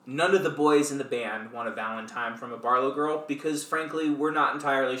None of the boys in the band want a Valentine from a Barlow girl because, frankly, we're not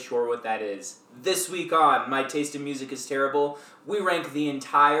entirely sure what that is. This week on My Taste in Music is Terrible, we rank the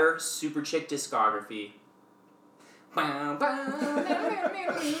entire Super Chick discography. It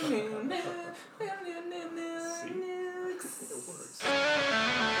works.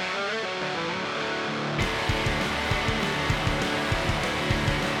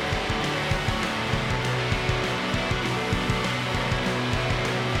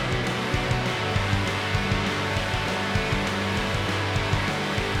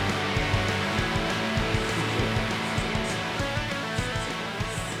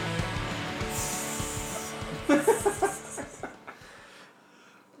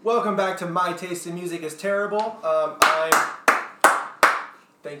 Welcome back to My Taste in Music is Terrible.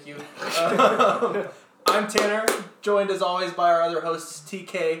 Thank you. I'm Tanner, joined as always by our other hosts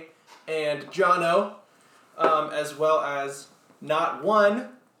TK and Jono, as well as not one,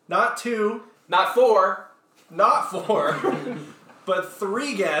 not two, Not four. but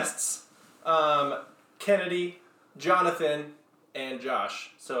three guests, Kennedy, Jonathan, and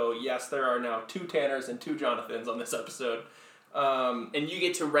Josh. So yes, there are now two Tanners and two Jonathans on this episode. And you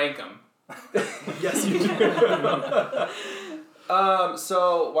get to rank them. Yes, you do.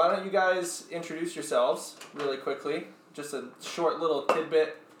 So why don't you guys introduce yourselves really quickly? Just a short little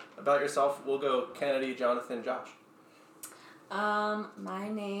tidbit about yourself. We'll go Kennedy, Jonathan, Josh. My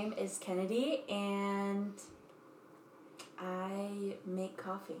name is Kennedy, and I make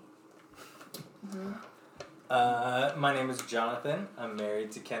coffee. Mm-hmm. My name is Jonathan. I'm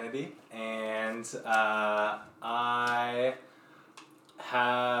married to Kennedy, and I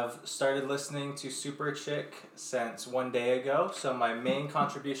have started listening to Super Chick since one day ago, so my main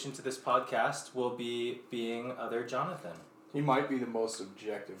contribution to this podcast will be being other Jonathan. He might be the most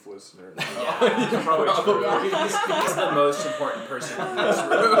objective listener. Yeah, probably. He's the most important person in this room.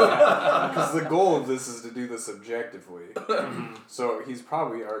 Because the goal of this is to do this objectively. So he's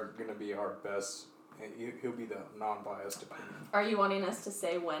probably going to be our best. He'll be the non-biased opinion. Are you wanting us to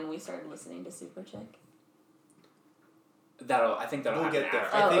say when we started listening to Super Chick? I think that'll We'll happen get there.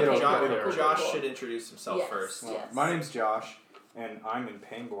 after. I think okay, cool. Josh Cool. should introduce himself Yes. first. Yes. My name's Josh, and I'm in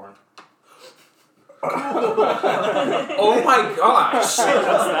Pangborn. Oh my gosh! What's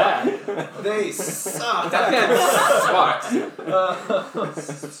that? They suck. That band sucks.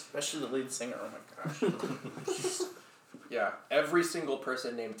 Especially the lead singer. Oh my gosh. Yeah, every single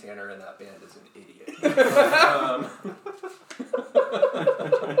person named Tanner in that band is an idiot.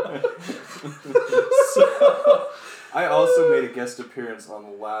 I also made a guest appearance on the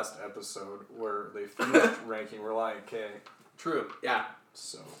last episode where they finished ranking Reliant K. True. Yeah.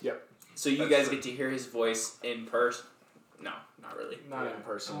 So. So you That's guys true. get to hear his voice in person? No, not really. Not in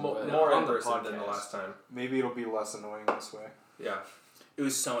person, More but in on the person than the podcast. last time. Maybe it'll be less annoying this way. Yeah. It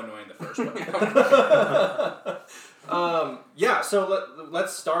was so annoying the first one. Yeah, so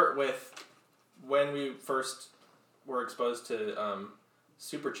let's start with when we first were exposed to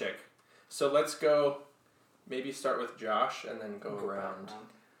Super Chick. So let's go, maybe start with Josh and then go around.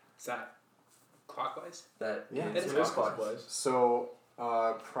 Is that clockwise? That Yeah, It is clockwise. So,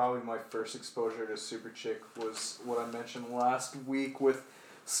 probably my first exposure to Super Chick was what I mentioned last week with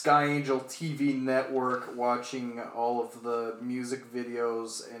Sky Angel TV Network, watching all of the music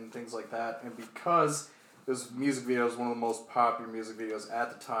videos and things like that. And because those music videos, one of the most popular music videos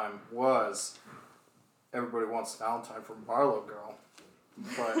at the time was Everybody Wants Valentine from Barlow Girl.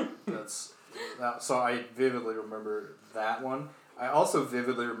 But that's that. So I vividly remember that one. I also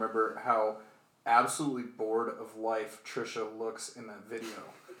vividly remember how absolutely bored of life Trisha looks in that video.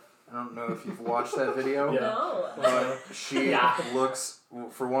 I don't know if you've watched that video. Yeah. No. But she looks,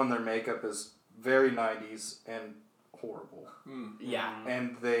 for one, their makeup is very 90s and horrible. Yeah.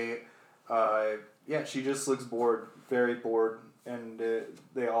 And they, she just looks bored, very bored, and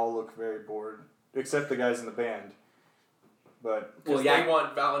they all look very bored, except the guys in the band. But Because they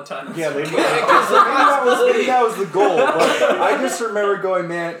want Valentine's. yeah, maybe Because that was the goal. But I just remember going,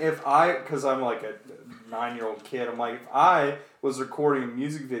 man, because I'm like a 9-year-old kid, I'm like, if I was recording a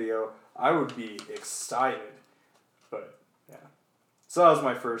music video, I would be excited. But yeah, so that was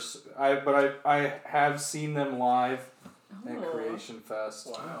my first. I have seen them live at Oh. Creation Fest.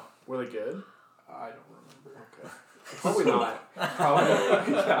 Wow. Were they good? I don't remember. Okay. Probably not.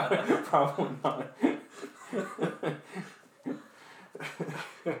 Probably not.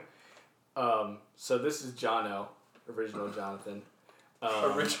 So this is Jono, original Jonathan.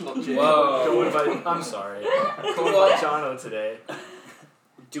 Original J. Whoa. Going by, I'm sorry. Going by Jono today.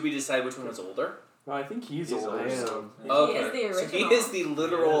 Do we decide which one was older? No, I think he's He's older. older. So. Okay. is the So he original. is the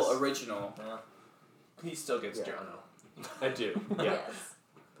literal Yes. original. He still gets Yeah. Jono. I do. Yeah. Yes.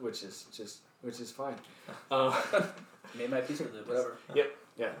 which is fine. Made my peace with it, whatever.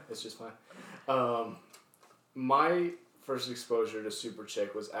 Yeah, it's just fine. My first exposure to Super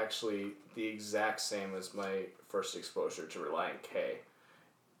Chick was actually the exact same as my first exposure to Relient K.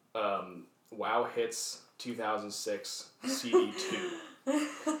 Wow Hits 2006 CD2.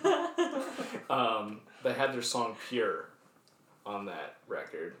 They had their song Pure on that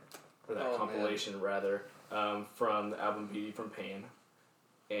record, or that compilation rather, from the album Beauty from Pain.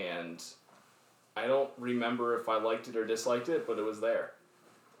 And I don't remember if I liked it or disliked it, but it was there.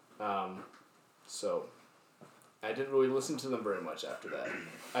 So I didn't really listen to them very much after that.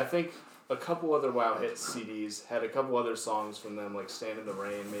 I think a couple other Wow Hits CDs had a couple other songs from them, like Stand in the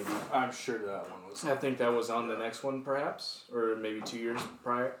Rain, maybe. I'm sure that one was. I think that was on the next one, perhaps, or maybe 2 years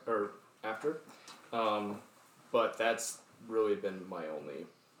prior or after. But that's really been my only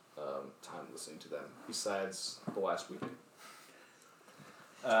time listening to them, besides the last weekend.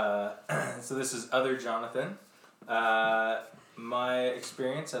 So this is Other Jonathan. My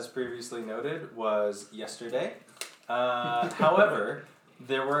experience, as previously noted, was yesterday. However,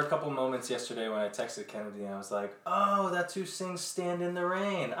 there were a couple moments yesterday when I texted Kennedy and I was like, oh, that's who sings Stand in the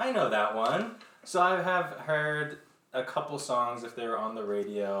Rain. I know that one. So I have heard a couple songs if they were on the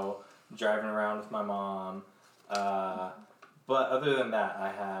radio, driving around with my mom. But other than that,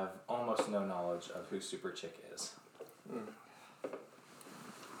 I have almost no knowledge of who Super Chick is.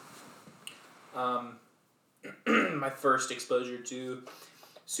 My first exposure to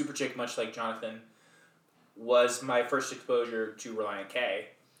Super Chick, much like Jonathan, was my first exposure to Relient K.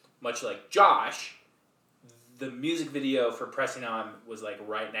 Much like Josh, the music video for Pressing On was like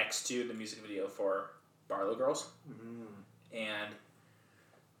right next to the music video for Barlow Girls. And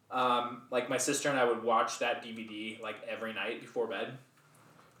like my sister and I would watch that DVD like every night before bed.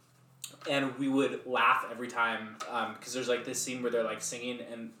 And we would laugh every time because there's like this scene where they're like singing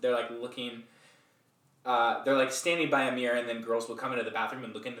and they're like looking, they're like standing by a mirror and then girls will come into the bathroom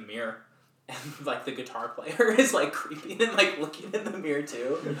and look in the mirror. And like the guitar player is like creeping and like looking in the mirror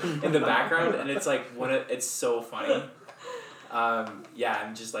too in the background. And it's like, it's so funny.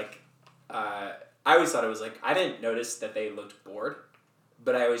 And just like, I always thought it was like, I didn't notice that they looked bored,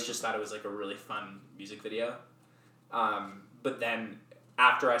 but I always just thought it was like a really fun music video. But then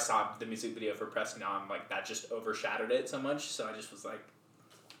after I saw the music video for Pressing On, like that just overshadowed it so much. So I just was like,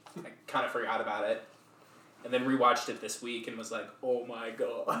 I kind of forgot about it. And then rewatched it this week and was like, oh my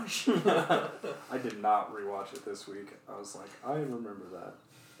gosh. I did not rewatch it this week. I was like, I remember that.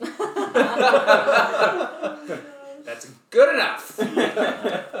 That's good enough.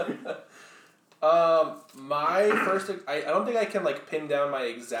 My first, I don't think I can like pin down my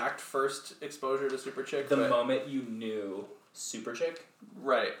exact first exposure to Super Chick. The moment you knew Super Chick?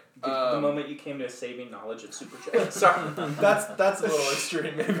 Right. The moment you came to saving knowledge of Super Chick? Sorry. That's a little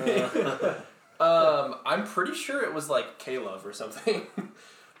extreme, maybe. I'm pretty sure it was like K-Love or something.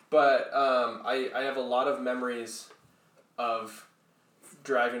 But I have a lot of memories of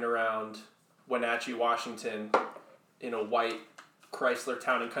driving around Wenatchee, Washington in a white Chrysler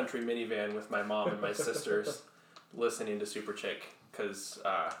Town and Country minivan with my mom and my sisters listening to Super Chick because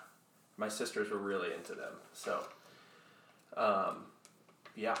my sisters were really into them. So,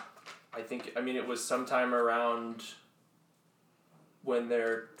 yeah. It was sometime around when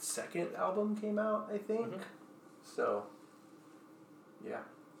their second album came out, I think. Mm-hmm. So, yeah.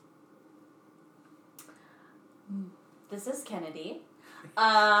 This is Kennedy. You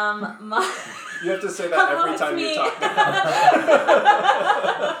have to say that Hello, every time you talk.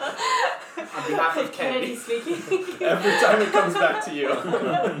 On behalf of Kennedy speaking. Every time it comes back to you.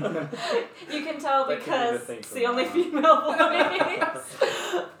 You can tell That could be the because thing it's from the only now on. female voice.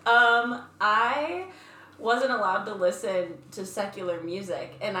 I wasn't allowed to listen to secular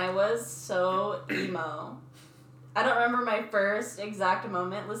music, and I was so emo. I don't remember my first exact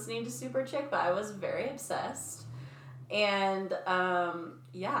moment listening to Super Chick, but I was very obsessed. And,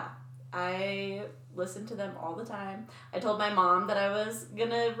 I listened to them all the time. I told my mom that I was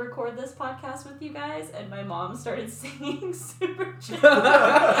gonna record this podcast with you guys, and my mom started singing Super Chick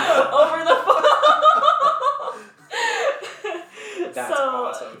over the phone. That's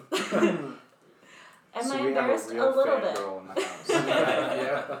awesome. Am So I we have embarrassed a real little bit? fangirl in the house.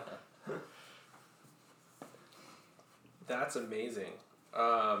 Yeah. That's amazing.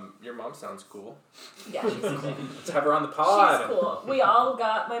 Your mom sounds cool. Yeah, she's cool. Let's have her on the pod. She's cool. We all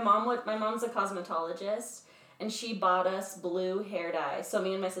got, my mom's a cosmetologist, and she bought us blue hair dye, so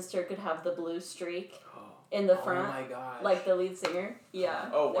me and my sister could have the blue streak in the front. Oh my gosh. Like the lead singer. Yeah.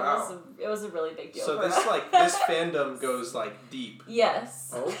 Oh, wow. It was a really big deal So for this us. this fandom goes like deep.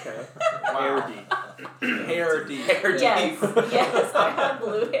 Yes. Okay. Wow. Air deep. Hair deep. Hair deep. Yes, I have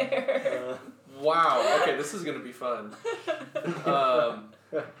blue hair. Wow. Okay, this is gonna be fun.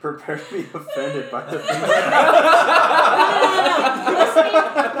 Prepare to be offended by the things. No.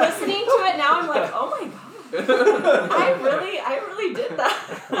 Listening to it now, I'm like, oh my god. I really did that.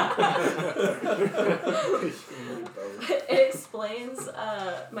 It explains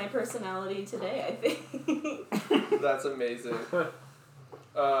my personality today, I think. That's amazing.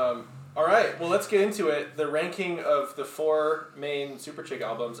 All right, well, let's get into it. The ranking of the 4 main Super Chick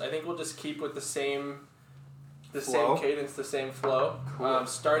albums. I think we'll just keep with the same Flow? cadence, the same flow. Cool.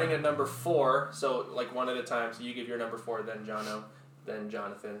 Starting at number 4, so like one at a time. So you give your number 4, then Jono, then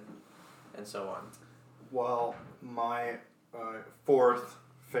Jonathan, and so on. Well, my 4th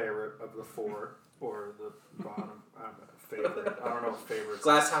favorite of the 4, or the bottom favorite. I don't know if favorite's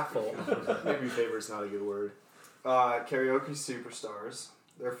Glass half full. Maybe favorite's not a good word. Karaoke Superstars,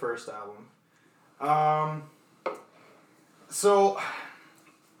 their first album. So,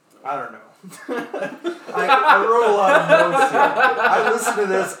 I don't know. I wrote a lot of notes here. I listened to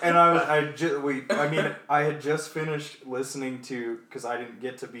this and I had just finished listening to, because I didn't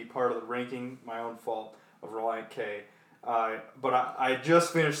get to be part of the ranking, my own fault, of Relient K. But I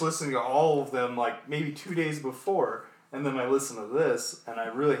just finished listening to all of them like maybe 2 days before, and then I listened to this, and I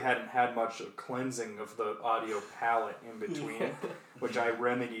really hadn't had much of cleansing of the audio palette in between, which I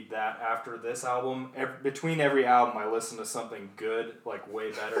remedied that after this album. Between every album, I listened to something good, like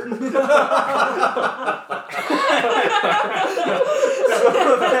way better.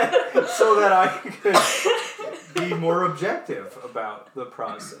 so that I could be more objective about the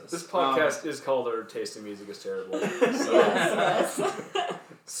process. This podcast is called Our Taste in Music is Terrible. So. Yes.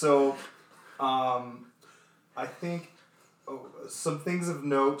 So, I think some things of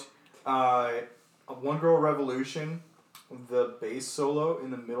note. One Girl Revolution, the bass solo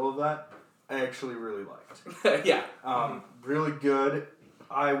in the middle of that, I actually really liked. Yeah. Really good.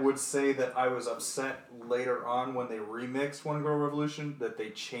 I would say that I was upset later on when they remixed One Girl Revolution that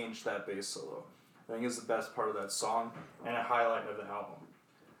they changed that bass solo. I think it's the best part of that song and a highlight of the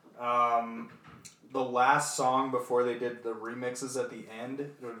album. The last song before they did the remixes at the end,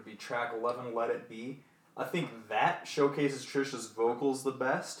 it would be track 11, Let It Be. I think that showcases Trisha's vocals the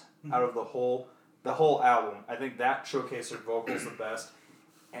best out of the whole album. I think that showcased her vocals the best.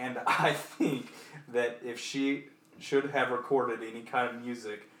 And I think that if she should have recorded any kind of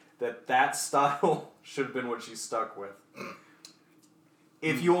music, that style should have been what she stuck with.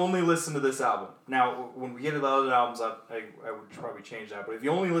 If you only listen to this album. Now, when we get to the other albums, I would probably change that. But if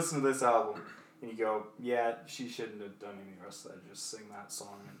you only listen to this album and you go, yeah, she shouldn't have done any of the rest of that, just sing that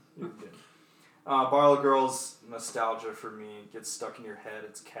song and you're good. Barlow Girls, nostalgia for me. It gets stuck in your head.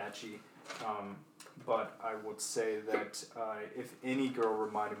 It's catchy. But I would say that if any girl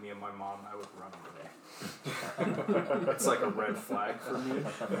reminded me of my mom, I would run away. It's like a red flag for me.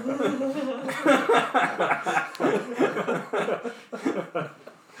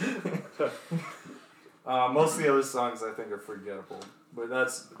 Most of the other songs I think are forgettable, but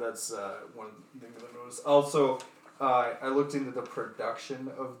that's one thing that I noticed. Also, I looked into the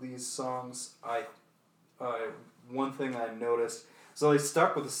production of these songs. One thing I noticed. So they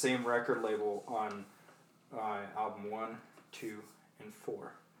stuck with the same record label on album 1, 2, and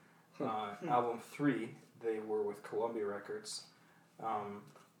 4. Album 3, they were with Columbia Records,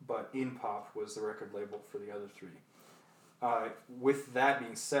 but In Pop was the record label for the other 3. With that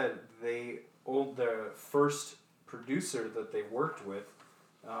being said, the first producer that they worked with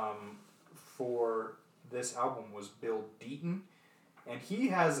for this album was Bill Deaton, and he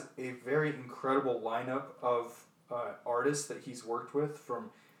has a very incredible lineup of artists that he's worked with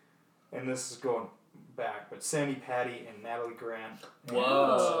and this is going back, but Sandy Patty and Natalie Grant.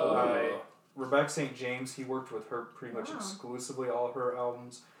 Whoa. Rebecca St. James, he worked with her pretty much exclusively, all of her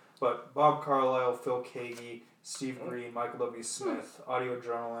albums. But Bob Carlisle, Phil Kagi, Steve Green, Michael W. Smith, Audio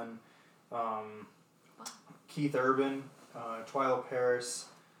Adrenaline, Keith Urban, Twyla Paris,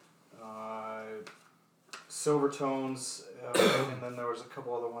 Silvertones, and then there was a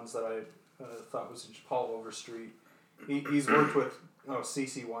couple other ones that I thought was Paul Overstreet. He's worked with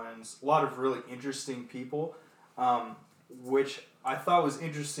CeCe Winans, a lot of really interesting people, which I thought was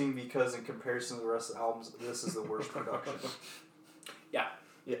interesting because in comparison to the rest of the albums, this is the worst production. Yeah.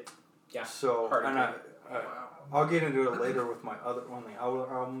 So, and I'll get into it later with my other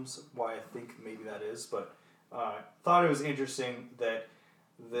albums, why I think maybe that is, but thought it was interesting that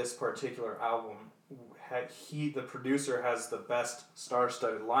this particular album, the producer has the best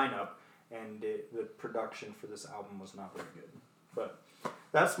star-studded lineup, and the production for this album was not very good. But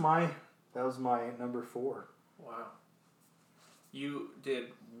that was my number 4. Wow. You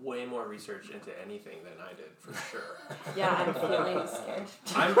did way more research into anything than I did, for sure. Yeah, I'm feeling scared.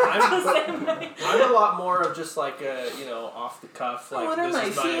 I'm a lot more of just like a, off the cuff, like, what are this my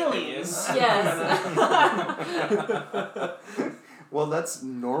is my feelings? opinion. Yes. Well, that's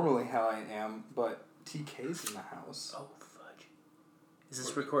normally how I am, but TK's in the house. Oh, fudge. Is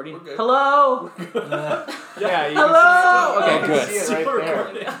this recording? We're good. Hello? Yeah, you Hello? can Okay, good. see it right there.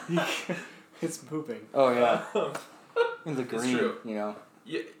 Recording. It's moving. Oh, yeah. In the It's green, true. Yeah,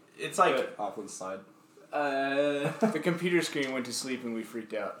 it's like, Off to the side. The computer screen went to sleep and we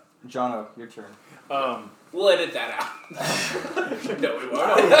freaked out. Jono, your turn. We'll edit that out. No, we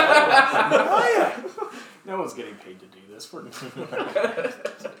won't. No one's getting paid to do this.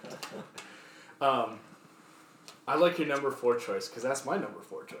 I like your number 4 choice because that's my number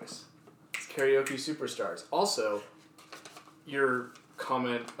 4 choice. It's Karaoke Superstars. Also, your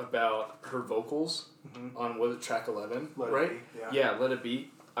comment about her vocals on track 11, Let It right? Be, Yeah, Let It Be.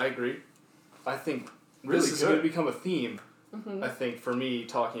 I agree. I think Really this is good. going to become a theme. I think for me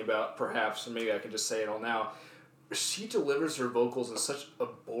talking about perhaps, or maybe I can just say it all now. She delivers her vocals in such a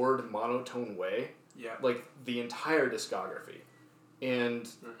bored, monotone way. yeah. Like the entire discography, and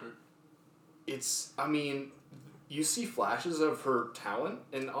it's. I mean, you see flashes of her talent,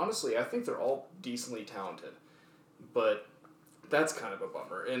 and honestly, I think they're all decently talented, but that's kind of a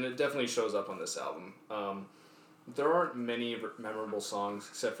bummer, and it definitely shows up on this album. There aren't many memorable songs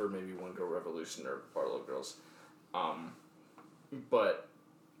except for maybe One Girl Revolution or Barlow Girls, but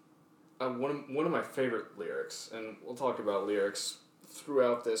one of my favorite lyrics, and we'll talk about lyrics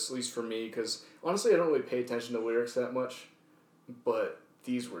throughout this, at least for me, because honestly I don't really pay attention to lyrics that much, but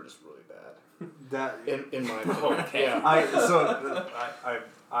these were just really bad. That In my opinion. Yeah.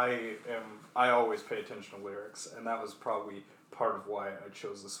 I always pay attention to lyrics, and that was probably part of why I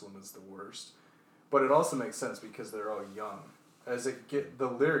chose this one as the worst. But it also makes sense because they're all young. The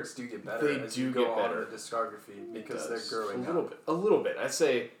lyrics do get better They as do you go get better. on the discography because they're growing a little bit. I'd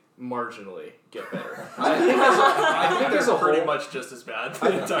say marginally get better. I think there's they're a pretty whole- much just as bad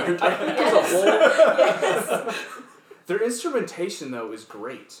the entire I time. think as a whole, Yes. their instrumentation though is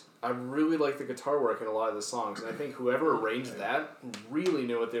great. I really like the guitar work in a lot of the songs, and I think whoever arranged that really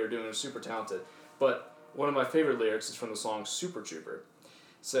knew what they were doing and was super talented. But one of my favorite lyrics is from the song Super Trooper. It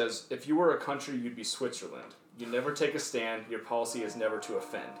says, "If you were a country, you'd be Switzerland. You never take a stand. Your policy is never to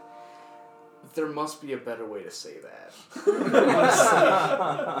offend." There must be a better way to say that.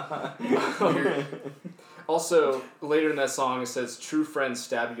 Also, later in that song, it says, "True friends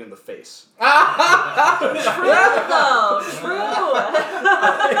stab you in the face." True, though. True.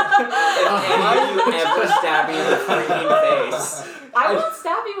 If any of you ever stab me in the freaking face. I won't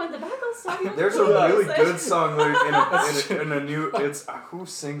stab you in the back. I'll stab you in the There's a face. really good song in a new. It's who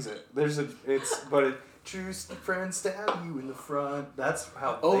sings it? True friends stab you in the front. That's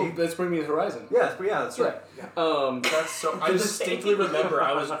how. That's Bring Me the Horizon. Yeah, that's right. Yeah. That's so. I distinctly remember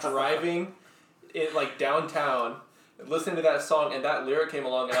I was driving, like downtown, listening to that song, and that lyric came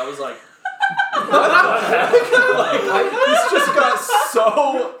along, and I was like, this just got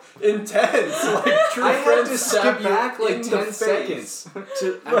so intense. Like, true I had friends to stab skip you back like in 10 the face. seconds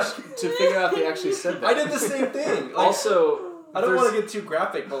to figure out they actually said that. I did the same thing. Like, Also, I don't want to get too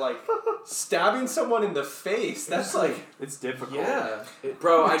graphic, but like stabbing someone in the face, that's like, It's difficult. yeah.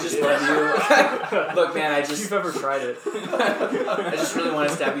 Bro, I just love you. Look, man, If you've ever tried it. I just really want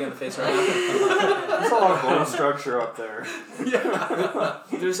to stab you in the face right now. There's a lot of bone structure up there.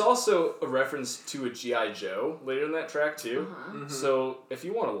 There's also a reference to a G.I. Joe later in that track too. So if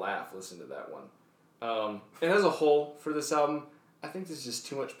you want to laugh, listen to that one. And as a whole for this album, I think there's just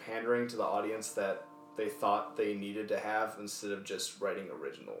too much pandering to the audience that they thought they needed to have instead of just writing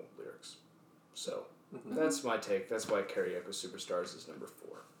original lyrics. So that's my take. That's why Karaoke Superstars is number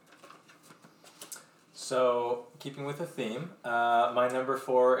 4. So, keeping with the theme, my number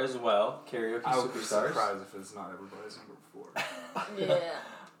 4 as well, Karaoke I would be Superstars. surprised if it's not everybody's number 4. Yeah.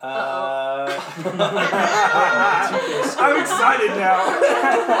 I'm excited now.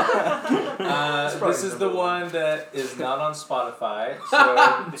 This is the one that is not on Spotify, so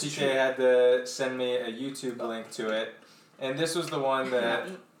TK had to send me a YouTube link to it. And this was the one that,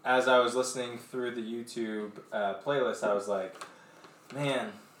 as I was listening through the YouTube playlist, I was like,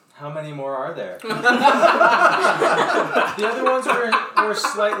 man, how many more are there? The other ones were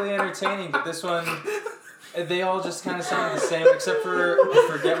slightly entertaining, but this one, they all just kind of sound the same, except for I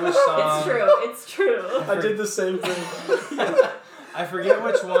forget which song. It's true. I did the same thing. I forget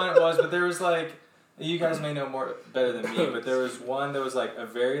which one it was, but there was like, you guys may know more better than me, but there was one that was like a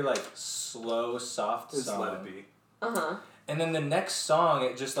very like slow, soft Just song. let it be. Uh-huh. And then the next song,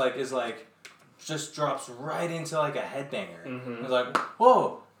 it just like is like just drops right into like a headbanger. Mhm. It's like,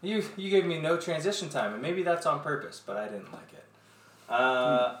 whoa, you gave me no transition time, and maybe that's on purpose, but I didn't like it.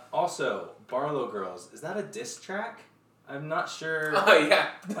 Also, Barlow Girls, is that a diss track? I'm not sure. Oh yeah.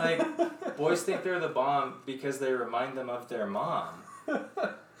 Like, boys think they're the bomb because they remind them of their mom.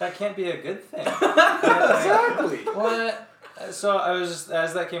 That can't be a good thing. Exactly. What? So I was just,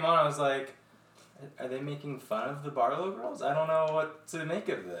 as that came on, I was like, are they making fun of the Barlow Girls? I don't know what to make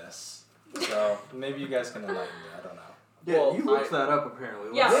of this. So maybe you guys can enlighten me. I don't know. Yeah, Well, you looked that up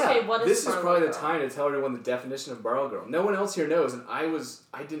apparently. Yeah. Yeah, Okay, what is this is Barlow probably the Girl? time to tell everyone the definition of Barlow Girl. No one else here knows, and I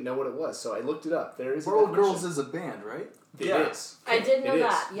didn't know what it was, so I looked it up. There is Barlow a definition. Girls is a band, right? It Yeah. is. I did know It is.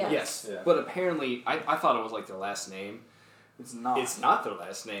 that, yes. Yes. Yeah. But apparently, I thought it was like their last name. It's not. It's not their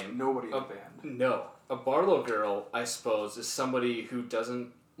last name. Nobody in the Oh. band. No. A Barlow Girl, I suppose, is somebody who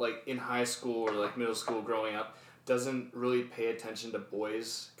doesn't, like, in high school or, like, middle school growing up, doesn't really pay attention to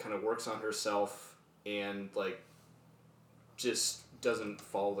boys, kind of works on herself, and, like, just doesn't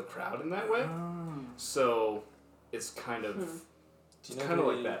follow the crowd in that way. So, it's kind of, Do you know kind of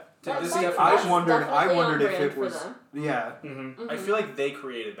who like the- that. This is That's I wondered definitely on if brand it for was. them. Yeah. Mm-hmm. I feel like they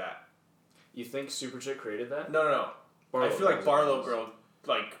created that. You think Super Chick created that? No. I feel like Barlow Girl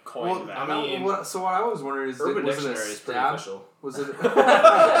like coined Well, that. I mean- so what I was wondering is, Urban was it a Dictionary is pretty stab? official. Was it?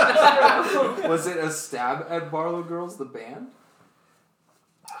 Was it a stab at Barlow Girls, the band?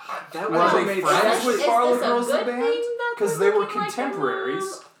 That Were would they make friends sense. with Is Barlow this a Girls, the good band? thing that 'Cause they're they were looking like their contemporaries.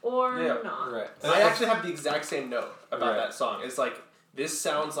 mom, or Yeah. not? Right. I actually have the exact same note about Right. that song. It's like, this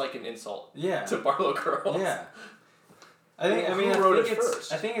sounds like an insult Yeah. to Barlow Girls. Yeah. I think. Well, I mean, who I wrote think it it's.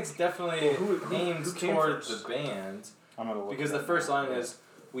 first? I think it's definitely Well, who aimed came towards first? the band I'm gonna look because it the up first now. line is,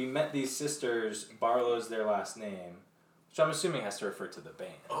 "We met these sisters. Barlow's their last name," which I'm assuming has to refer to the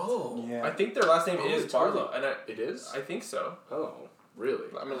band. Oh. Yeah. I think their last name Oh, is totally. Barlow, and It is? I think so. Oh, really?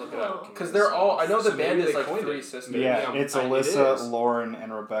 I'm gonna look it Oh. up because they're all. I know the So band maybe is they like coined 3 it. sisters. Maybe Yeah, I'm- it's it Alyssa, is. Lauren,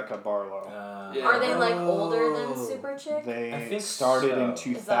 and Rebecca Barlow. Are Yeah. they like older than Oh. Super Chick? They I think started in so.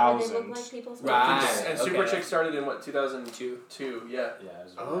 Is that what they 2000. look like? People's Right. moms? And Super Okay. Chick started in what, 2002? Yeah. Yeah. It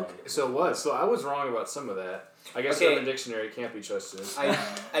was Okay, right. so it was. So I was wrong about some of that. I guess Okay. Urban Dictionary can't be trusted.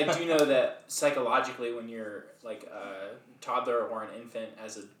 I do know that psychologically, when you're like a toddler or an infant,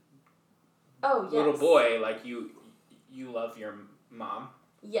 as a Oh yes. little boy, like you love your mom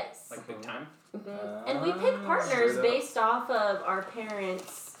Yes. like big time. And we pick partners Straight up. based off of our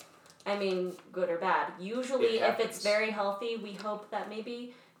parents. I mean, good or bad. Usually, It if it's happens. very healthy, we hope that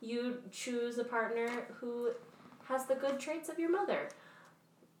maybe you choose a partner who has the good traits of your mother.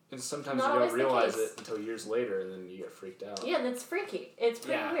 And sometimes Not you always don't the realize case. it until years later, and then you get freaked out. Yeah, that's freaky. It's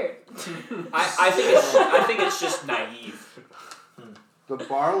pretty Yeah. weird. I think it's just naive. The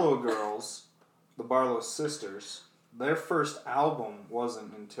Barlow Girls, the Barlow Sisters, their first album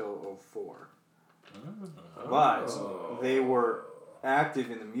wasn't until 2004. But Oh. they were active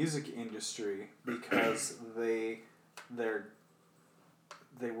in the music industry because they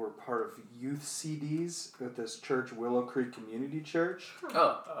were part of youth CDs at this church, Willow Creek Community Church,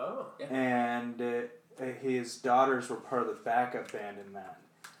 Oh, Oh. and his daughters were part of the backup band in that.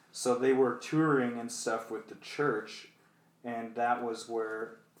 So they were touring and stuff with the church, and that was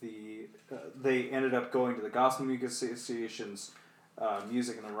where they ended up going to the Gospel Music Association's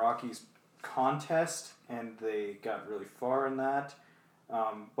Music in the Rockies contest, and they got really far in that.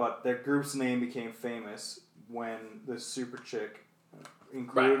 But their group's name became famous when the Super Chick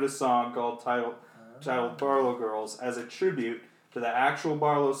included a song titled Barlow Girls as a tribute to the actual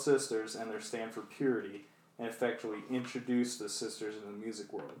Barlow sisters and their stand for purity, and effectively introduced the sisters in the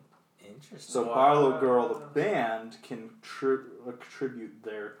music world. Interesting. So Barlow Girl, the band, can attribute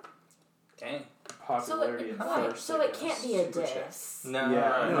their dang. popularity at first. So I it can't guess. be a Super Chick. diss. No. Yeah,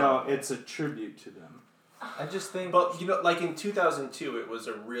 Right. no, it's a tribute to them, I just think But, like in 2002, it was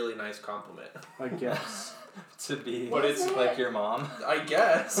a really nice compliment. I guess. to be But it's like your mom. I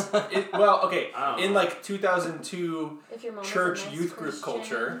guess. Well, okay. I don't In know. like 2002 If your mom was a church nice youth group Christian.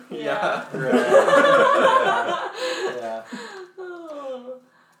 culture. Yeah. Yeah. Oh,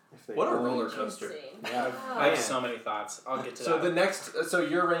 If they What a only- roller coaster. interesting. Yeah. Wow. I have so many thoughts. I'll get to So that. the next, so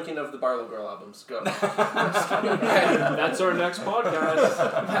your ranking of the Barlow Girl albums, go. That's our next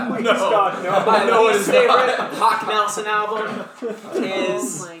podcast. Please, God, no. My No, least it's favorite not. Hawk Nelson album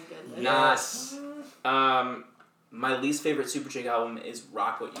is Oh my goodness. not. My least favorite Super Chick album is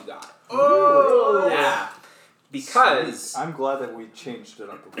Rock What You Got. Oh! Yeah, because I'm glad that we changed it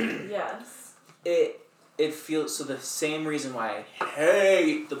up a little. Yes. it feels so. The same reason why I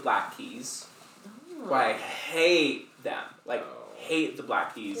hate the Black Keys, why I hate them, like hate the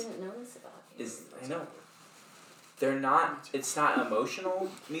Black Keys, Didn't know this about you. is I know. they're not. It's not emotional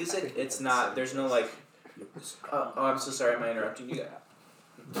music. It's not. There's no like. Oh, I'm so sorry. Am I interrupting you? He's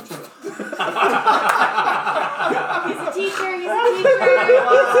a teacher. He's a teacher.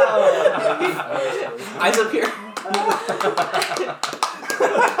 Eyes up here.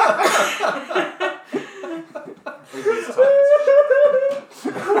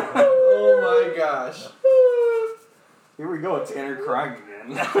 Oh my gosh. Here we go, Tanner crying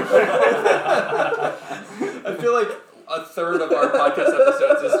again. I feel like a third of our podcast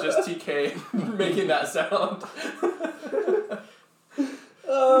episodes is just TK making that sound.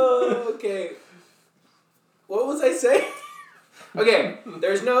 Oh, okay. What was I saying? Okay,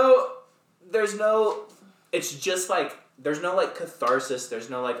 there's no, it's just like, there's no like catharsis, there's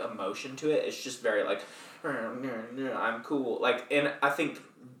no like emotion to it, it's just very like, I'm cool. Like, and I think,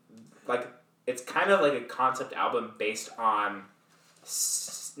 like, it's kind of like a concept album based on,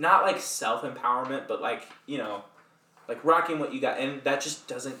 not like self-empowerment, but like, you know, like rocking what you got, and that just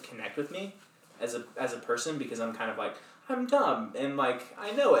doesn't connect with me as a person, because I'm kind of like, I'm dumb, and like,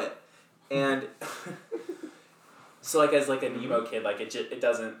 I know it, and so like as like an emo kid, like it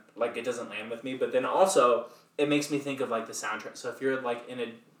doesn't land with me, but then also it makes me think of like the soundtrack. So if you're like in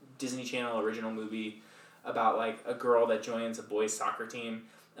a Disney Channel original movie about like a girl that joins a boys soccer team,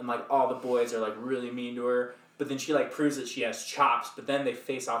 and like all the boys are like really mean to her, but then she like proves that she has chops, but then they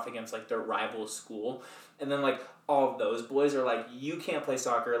face off against like their rival school, and then like all of those boys are like, you can't play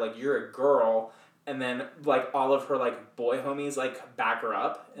soccer, like you're a girl, and then like all of her like boy homies like back her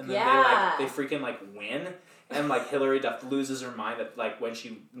up, and then they freaking like win, and like Hilary Duff loses her mind at like when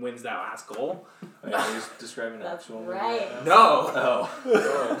she wins that last goal. Wait, are you describing an That's actual right. movie? No. Oh.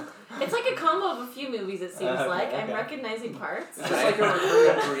 It's like a combo of a few movies, it seems like. Okay. I'm recognizing parts. It's just like a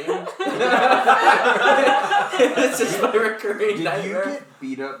recurring dream. It's just my recurring Did nightmare. you get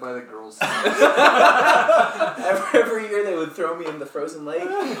beat up by the girls? every year they would throw me in the frozen lake.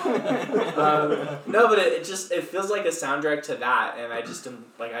 No, but it feels like a soundtrack to that, and I just don't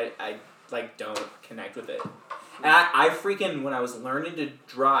like I like don't connect with it. And I freaking, when I was learning to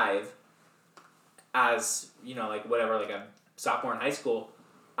drive, as you know, like whatever, like a sophomore in high school,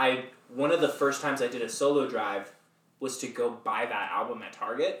 one of the first times I did a solo drive was to go buy that album at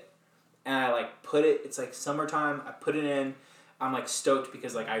Target, and I like put it. It's like summertime. I put it in. I'm like stoked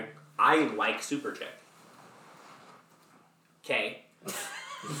because like I like Super Chick. Okay.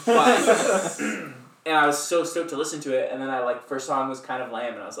 But and I was so stoked to listen to it, and then I like first song was kind of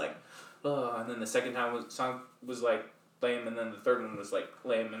lame, and I was like, oh, and then the second song was like lame, and then the third one was like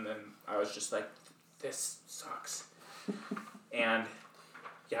lame, and then I was just like, this sucks. And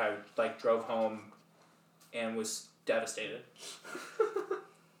yeah, I like drove home and was devastated.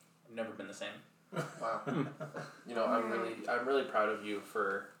 I've never been the same. Wow. You know, I'm really proud of you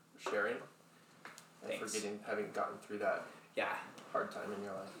for sharing. And Thanks. for having gotten through that Yeah. hard time in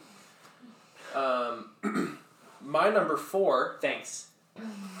your life. My number 4. Thanks.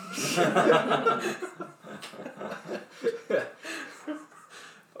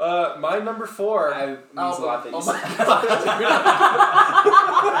 My number 4. It means a lot that you oh said. my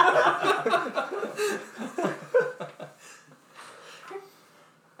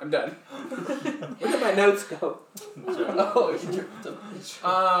I'm done. Where did my notes go?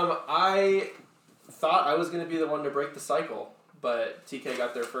 I thought I was going to be the one to break the cycle, but TK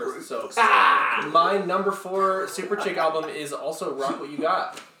got there first. So my number 4 Super Chick album is also Rock What You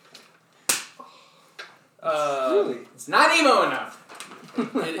Got. Really? It's not emo enough.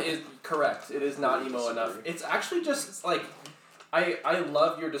 It is correct. It is not emo enough. It's actually just like I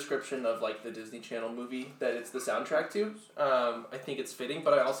love your description of like the Disney Channel movie that it's the soundtrack to. I think it's fitting,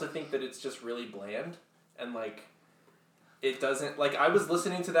 but I also think that it's just really bland and like it doesn't like I was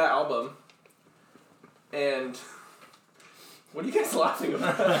listening to that album and what are you guys laughing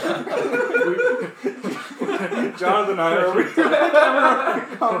about? Jonathan and I are over here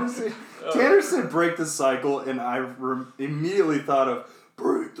having a conversation. Tanner said break the cycle, and I immediately thought of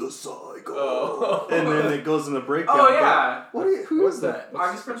break the cycle. Oh. And then it goes in the breakdown. Oh yeah. But who is that?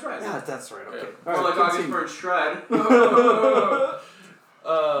 August Burns Red. Yeah, that's right. Okay. Yeah. Or like August Burns Shred.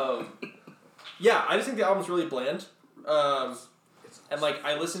 Yeah, I just think the album's really bland. And like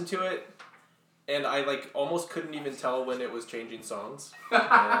I listened to it, and I like almost couldn't even tell when it was changing songs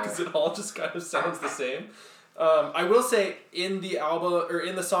because it all just kind of sounds the same. I will say in the album or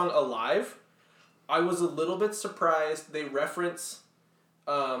in the song "Alive," I was a little bit surprised they reference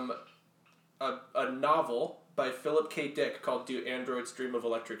a novel by Philip K. Dick called "Do Androids Dream of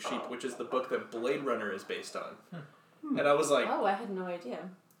Electric Sheep," which is the book that Blade Runner is based on. And I was like, Oh, I had no idea.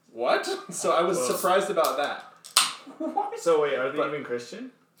 what? So I was surprised about that. So wait, are they even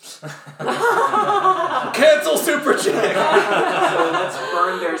Christian? Cancel Super Chick! So let's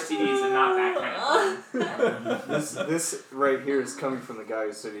burn their CDs and not that kind of thing. This right here is coming from the guy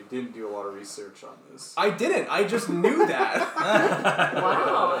who said he didn't do a lot of research on this. I didn't. I just knew that.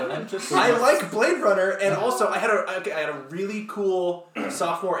 Wow. I like Blade Runner, and also I had a really cool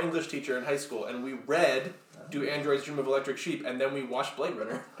sophomore English teacher in high school, and we read Do Androids Dream of Electric Sheep, and then we watched Blade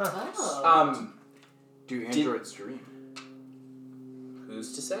Runner. Oh. Do androids dream?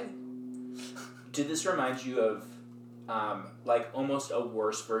 Who's to say? Did this remind you of, like, almost a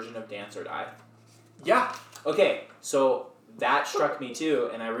worse version of Dance or Die? Yeah. Okay, so that struck me too,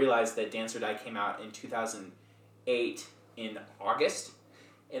 and I realized that Dance or Die came out in 2008 in August,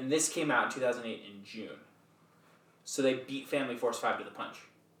 and this came out in 2008 in June. So they beat Family Force 5 to the punch.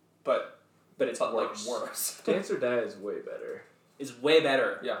 But it's like worse. worse. Dance or Die is way better. It's way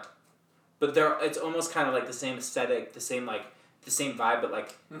better. Yeah. But it's almost kind of like the same aesthetic, the same vibe, but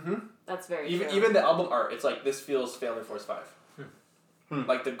like... Mm-hmm. That's very Even true. even the album art, it's like, this feels Family Force 5.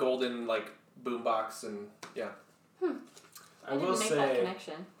 Like the golden, like, boombox and, yeah. I didn't will make that say,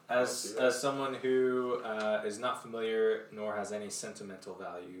 connection. as someone who is not familiar nor has any sentimental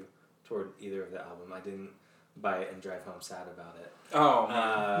value toward either of the album, I didn't buy it and drive home sad about it. Oh,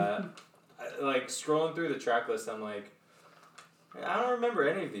 man. Like, scrolling through the track list, I'm like, I don't remember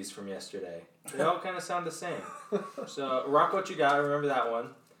any of these from yesterday. They all kind of sound the same. So, Rock What You Got, I remember that one.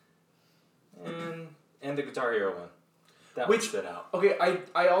 And the Guitar Hero one. That one stood out. Okay,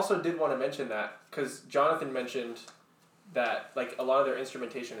 I also did want to mention that, because Jonathan mentioned that, like, a lot of their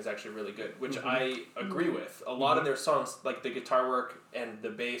instrumentation is actually really good, which I agree with. A lot of their songs, like, the guitar work and the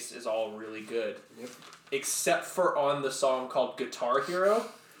bass is all really good. Yep. Except for on the song called Guitar Hero,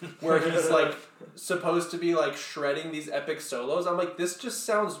 where he's, like, supposed to be, like, shredding these epic solos. I'm like, this just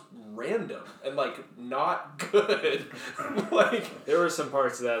sounds random and, like, not good. Like, There were some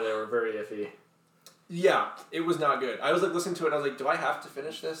parts of that were very iffy. yeah, it was not good. I was, like, listening to it and I was like, do I have to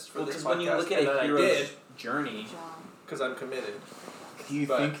finish this for this Because podcast? when you look at And a then I hero's did, journey... because I'm committed. Do you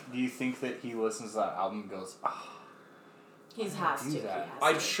But- think that he listens to that album and goes, He has to. do He that. has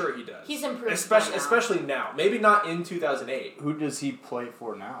I'm to. sure he does. He's improved Especially by now. especially now. Maybe not in 2008. who does he play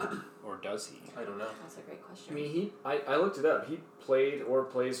for now? Or does he? I don't know. That's a great question. I mean, I looked it up. He played or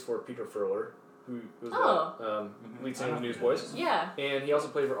plays for Peter Furler, who was the lead singer of the Newsboys. Yeah. And he also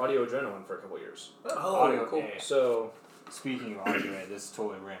played for Audio Adrenaline for a couple years. Oh, Audio cool. A. So, Speaking of Audio A, this is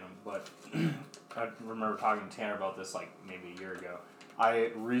totally random, but I remember talking to Tanner about this like maybe a year ago. I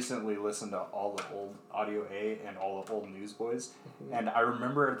recently listened to all the old Audio A and all the old Newsboys, and I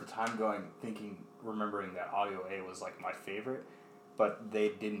remember at the time remembering that Audio A was like my favorite, but they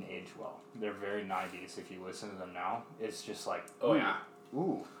didn't age well. They're very 90s. If you listen to them now, it's just like, oh yeah.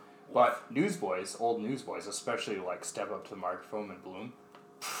 ooh. But Newsboys, old Newsboys, especially like Step Up to the Microphone and Bloom,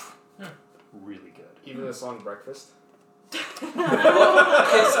 really good. Even the song Breakfast.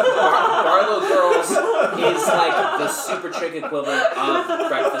 Because Barlow Girls is like the Super Chick equivalent of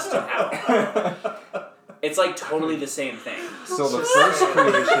Breakfast in Hell. It's like totally the same thing. So the first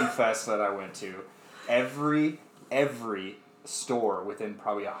Creation Fest that I went to, every store within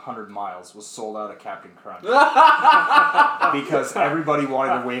probably 100 miles was sold out of Captain Crunch. Because everybody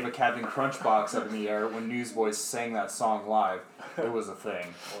wanted to wave a Captain Crunch box up in the air when Newsboys sang that song live. It was a thing.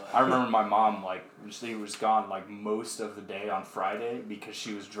 I remember my mom, like, she was gone like most of the day on Friday because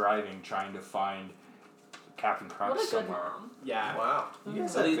she was driving trying to find Captain Crunch What a good somewhere. mom. Yeah. Wow. You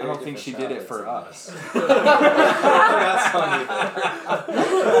guys So have they- I very don't think different she did it for childhoods us. than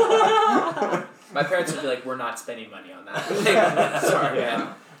us. My parents would be like, we're not spending money on that. Sorry.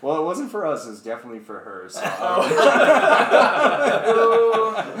 Yeah. Well, it wasn't for us. It was definitely for her. So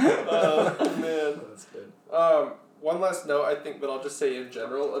Oh man. That's good. One last note I think that I'll just say in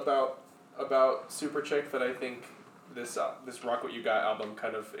general about Super Chick that I think this Rock What You Got album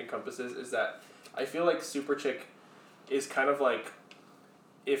kind of encompasses is that I feel like Super Chick is kind of like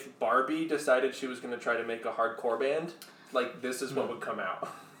if Barbie decided she was going to try to make a hardcore band, like this is what would come out.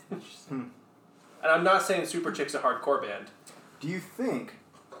 And I'm not saying Super Chick's a hardcore band. Do you think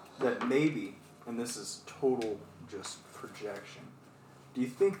that maybe, and this is total just projection, do you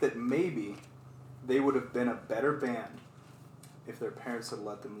think that maybe they would have been a better band if their parents had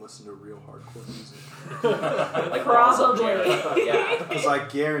let them listen to real hardcore music? Like Probably. Yeah. Because I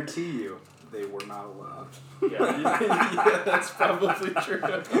guarantee you, they were not allowed. Yeah, that's probably true.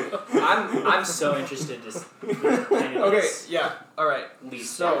 I'm so interested to Okay, yeah, alright.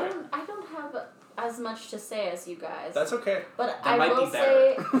 least So- I don't have as much to say as you guys. That's okay. but That I might will be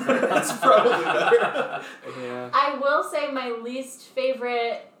better. say That's probably better. Yeah. I will say my least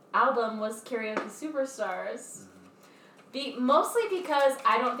favorite album was Karaoke Superstars. Mostly because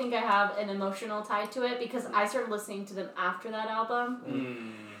I don't think I have an emotional tie to it because I started listening to them after that album.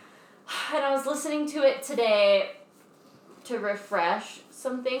 And I was listening to it today to refresh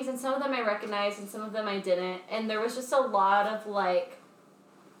some things, and some of them I recognized and some of them I didn't. And there was just a lot of like,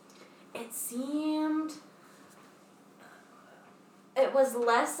 it was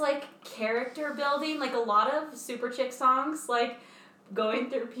less like character building, like a lot of Super Chick songs, like going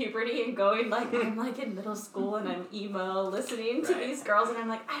through puberty and going like, I'm like in middle school and I'm emo listening to these girls and I'm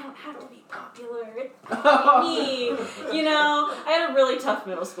like, I don't have to be popular, it's me, you know? I had a really tough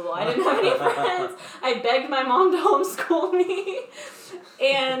middle school. I didn't have any friends. I begged my mom to homeschool me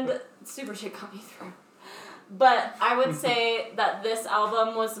and Super Chick got me through. But I would say that this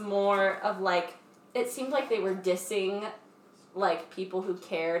album was more of like, it seemed like they were dissing like people who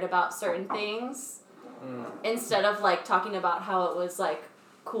cared about certain things. Instead of like talking about how it was like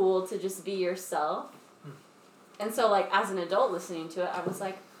cool to just be yourself. And so like as an adult listening to it, I was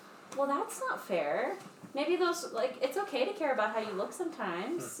like, well, that's not fair. Maybe those, like, it's okay to care about how you look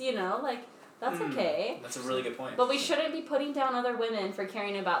sometimes, you know, like that's okay. That's a really good point. But we shouldn't be putting down other women for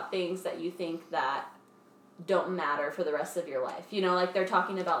caring about things that you think that don't matter for the rest of your life. You know, like they're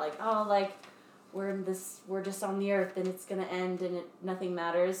talking about like, oh, like we're just on the earth and it's gonna end and nothing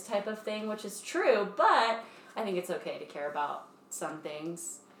matters type of thing, which is true, but I think it's okay to care about some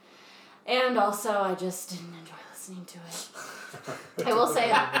things. And also, I just didn't enjoy listening to it. I will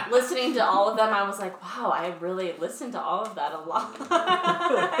say, listening to all of them, I was like, wow, I really listened to all of that a lot.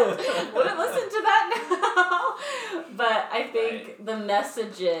 Wouldn't listen to that now. But I think the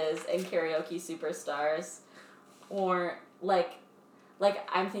messages in Karaoke Superstars, or like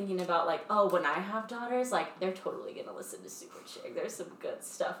I'm thinking about like, oh, when I have daughters, like they're totally gonna listen to Super Chick. There's some good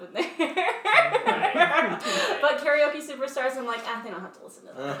stuff in there. But Karaoke Superstars, I'm like, they don't have to listen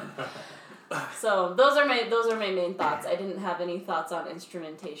to that. So those are my main thoughts. I didn't have any thoughts on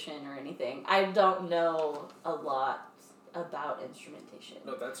instrumentation or anything. I don't know a lot about instrumentation.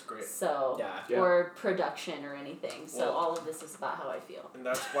 No, that's great. So or production or anything. So all of this is about how I feel. And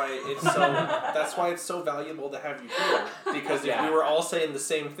that's why it's so valuable to have you here. Because if we were all saying the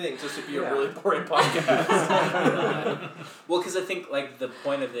same thing, this would be a really boring podcast. Well, because I think like the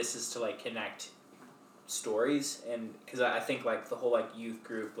point of this is to like connect stories, and because I think like the whole like youth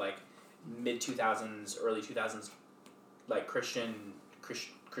group, like mid 2000s, early 2000s, like Christian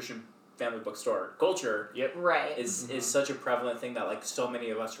family bookstore culture is such a prevalent thing that like so many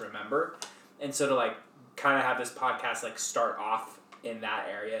of us remember, and so to like kind of have this podcast like start off in that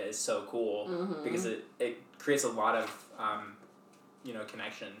area is so cool because it creates a lot of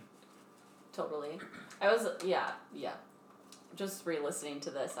connection. Totally. I was just re-listening to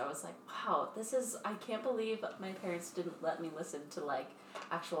this, I was like, wow, I can't believe my parents didn't let me listen to like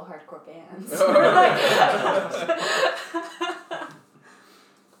actual hardcore bands.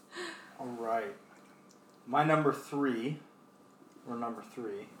 All right. My number three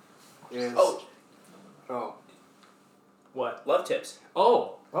is... Oh. What? Love tips.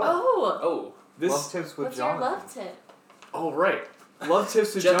 Oh. This Love tips with What's Jonathan. your love tip? Oh, right. Love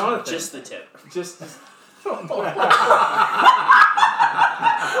tips with Jonathan. Just the tip. Just...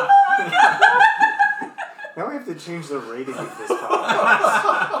 Now we have to change the rating of this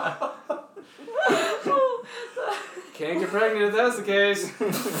podcast. Can't get pregnant if that's the case.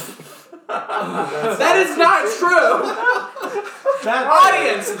 That is not true!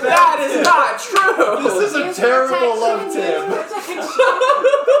 Audience, that is not true! This is a terrible love tip.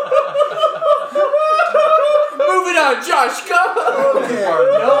 Moving on, Josh, go! Okay. I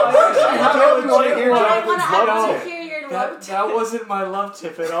really want to hear I Jonathan's love want tip. to hear your love tip. That wasn't my love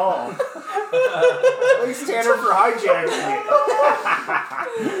tip at all. Thanks, Tanner, for hijacking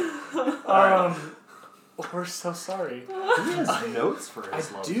it. We're so sorry. He has notes for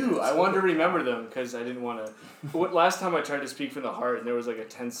his love tips. I wanted to remember them because I didn't want to. Last time I tried to speak from the heart, and there was like a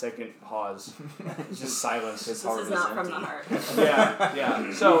 10-second pause. It's just silence. This is not from the heart.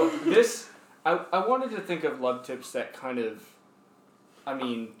 Yeah. So this, I wanted to think of love tips that kind of,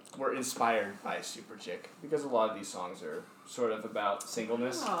 were inspired by Super Chick, because a lot of these songs are sort of about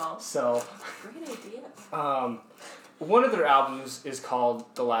singleness. Oh. So, Great idea. one of their albums is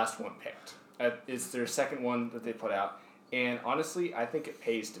called The Last One Picked. It's their second one that they put out, and honestly, I think it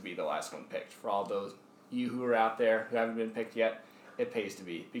pays to be the last one picked. For all those you who are out there who haven't been picked yet, it pays to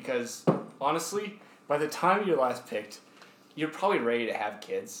be, because honestly, by the time you're last picked, you're probably ready to have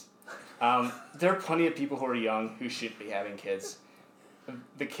kids. There are plenty of people who are young who shouldn't be having kids.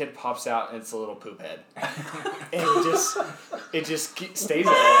 The kid pops out and it's a little poop head, and it just stays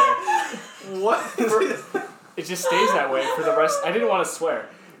that way. What? It just stays that way for the rest. I didn't want to swear.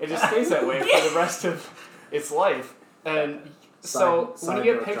 It just stays that way for the rest of its life. And so when you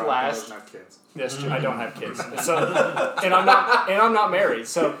get picked last, Not kids. yes, I don't have kids. So and I'm not married.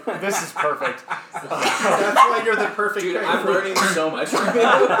 So this is perfect. That's why you're the perfect Dude, pick. I'm learning so much from you.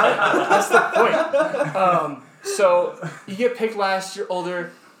 That's the point. So you get picked last. You're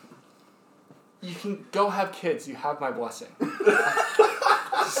older. You can go have kids. You have my blessing.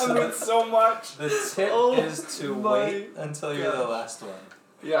 That means so much. The tip is to wait until you're the last one.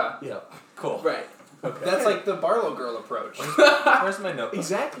 Yeah. Yeah. Cool. Right. Okay. That's like the Barlow girl approach. Where's my notebook?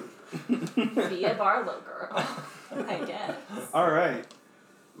 Exactly. Be a Barlow girl, I guess. All right,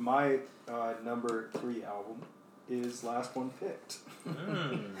 my number 3 album is Last One Picked.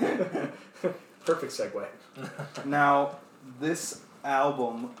 Perfect segue. Now, this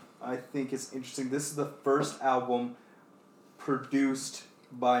album, I think is interesting. This is the first album produced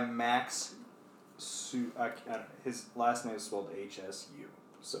by Max Su. I don't know, his last name is spelled H-S-U.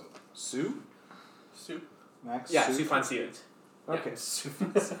 So, Su? Soup. Max Yeah, Su? Sufjan Stevens. Okay.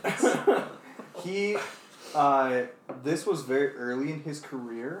 He, this was very early in his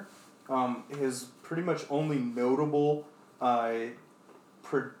career. His pretty much only notable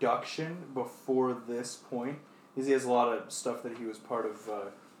production before this point is he has a lot of stuff that he was part of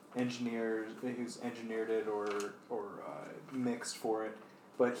engineers, he's engineered it or mixed for it.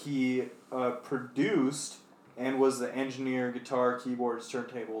 But he produced and was the engineer, guitar, keyboards,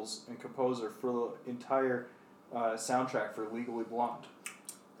 turntables, and composer for the entire soundtrack for Legally Blonde.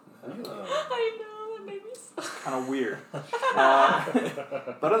 I know, that made me so... Kind of weird.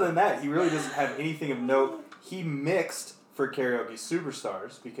 But other than that, he really doesn't have anything of note. He mixed for Karaoke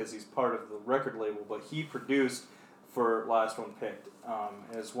Superstars because he's part of the record label, but he produced for Last One Picked.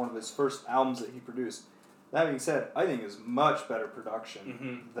 And it's one of his first albums that he produced. That being said, I think it's much better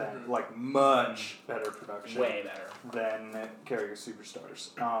production than, like, much better production. Way better. Than Karaoke Superstars.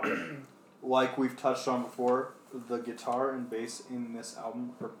 Like we've touched on before, the guitar and bass in this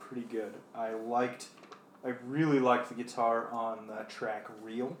album are pretty good. I really liked the guitar on the track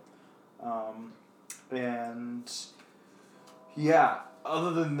Real. And yeah,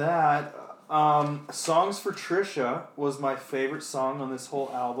 other than that, Songs for Trisha was my favorite song on this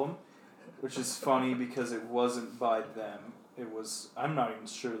whole album, which is funny because it wasn't by them. It was, I'm not even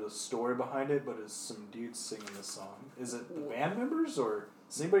sure the story behind it, but it's some dudes singing the song. Is it the band members or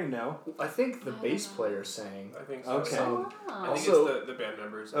does anybody know? I think the bass player sang. I think so. Okay. Oh. I think Also- it's the band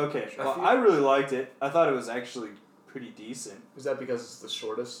members. Okay, Sure. well, I really liked it. I thought it was actually pretty decent. Is that because it's the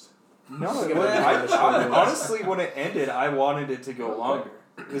shortest? No, It it was- wasn't. Honestly, when it ended, I wanted it to go longer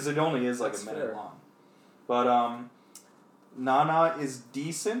because it only is like That's a minute fair. long. But Nana is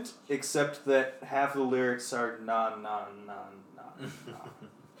decent, except that half the lyrics are na na na na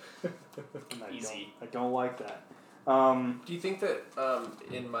na. Easy. I don't like that. Do you think that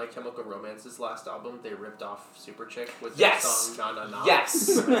in My Chemical Romance's last album they ripped off Super Chick with Yes. the song Na Na Na? Yes.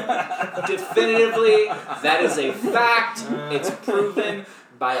 Definitively, that is a fact. It's proven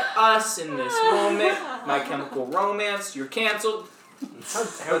by us in this moment. My Chemical Romance, you're canceled.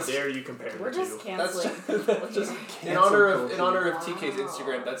 How dare you compare We're the just two? canceling. That's just in honor of TK's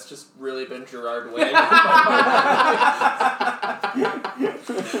Instagram. That's just really been Gerard Way.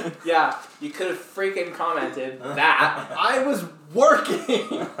 Yeah, you could have freaking commented that. I was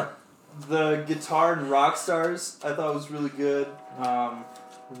working. The guitar and rock stars I thought was really good.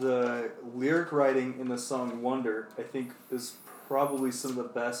 The lyric writing in the song Wonder I think is probably some of the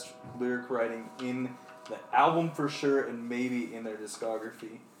best lyric writing in the album for sure and maybe in their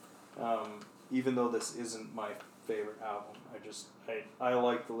discography. Even though this isn't my favorite album. I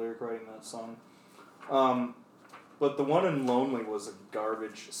like the lyric writing in that song. But the one in Lonely was a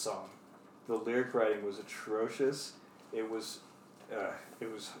garbage song. The lyric writing was atrocious. That was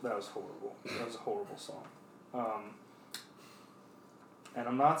horrible. That was a horrible song. And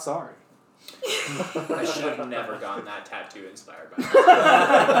I'm not sorry. I should have never gotten that tattoo inspired by that.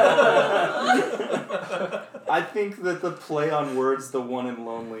 I think that the play on words, the one in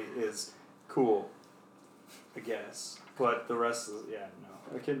Lonely, is cool. I guess. But the rest is, no.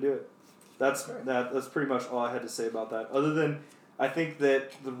 I can't do it. That's pretty much all I had to say about that. Other than, I think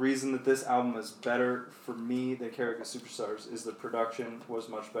that the reason that this album is better for me than Karaoke Superstars is the production was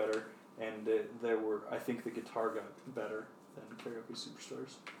much better, and I think the guitar got better than Karaoke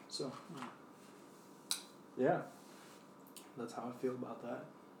Superstars. So, yeah. That's how I feel about that.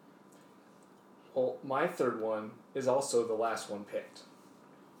 Well, my third one is also the last one picked.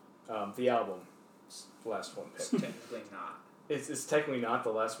 The album, the last one picked. Technically not. It's technically not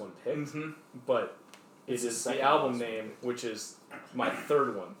the last one picked, but it It's the is the second album last one name, picked. which is my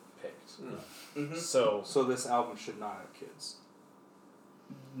third one picked. Mm-hmm. So So this album should not have kids.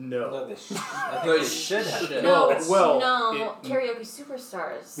 No. they I think They they should have. should. No, Well, no, karaoke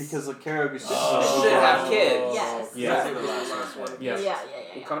superstars. Because the karaoke Oh. Should have kids. Yes. Yeah. the last one. Yes. Yeah.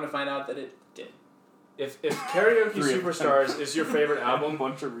 We'll come to find out that it did. If Karaoke Three of them. Superstars is your favorite album,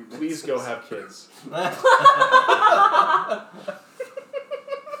 bunch of remixes. please go have kids.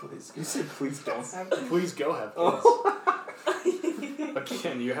 You said please don't have Please go have kids. Oh.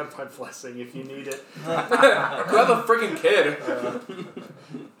 Again, you have my blessing if you need it. Grab a freaking kid.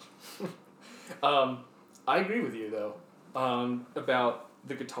 I agree with you though. About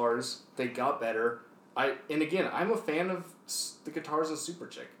the guitars, they got better. And again, I'm a fan of the guitars of Super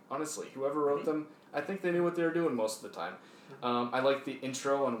Chick. Honestly, whoever wrote them, I think they knew what they were doing most of the time. I like the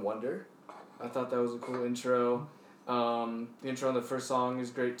intro on Wonder. I thought that was a cool intro. The intro on the first song is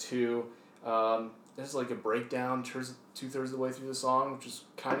great too. There's like a breakdown 2/3 of the way through the song, which is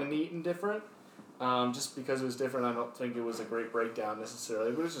kind of neat and different. Just because it was different, I don't think it was a great breakdown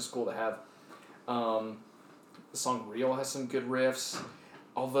necessarily, but it's just cool to have. The song Real has some good riffs,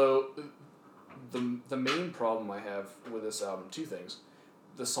 although the main problem I have with this album, two things.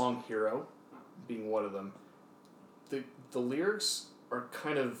 The song Hero being one of them. The lyrics are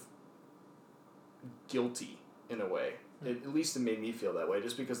kind of guilty in a way. At least it made me feel that way,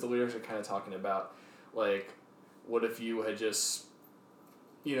 just because the lyrics are kind of talking about, like, what if you had just,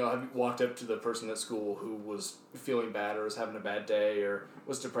 had walked up to the person at school who was feeling bad or was having a bad day or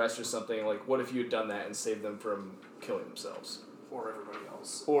was depressed or something, like, what if you had done that and saved them from killing themselves? Or everybody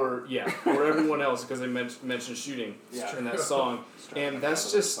else. Or everyone else, because they mentioned shooting in that song. And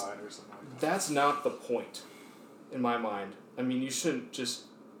that's just, that's not the point, in my mind. I mean, you shouldn't just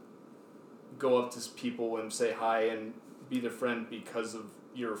go up to people and say hi and be their friend because of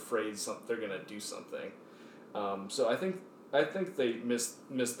you're afraid they're going to do something. So I think they missed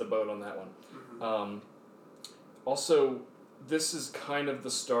the boat on that one. Mm-hmm. Also, this is kind of the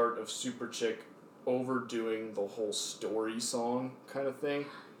start of Super Chick overdoing the whole story song kind of thing.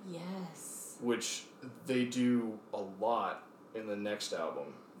 Yes. Which they do a lot in the next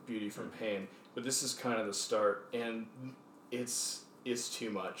album, Beauty from Pain. But this is kind of the start, and it's too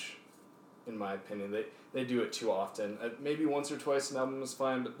much, in my opinion. They do it too often. Maybe once or twice an album is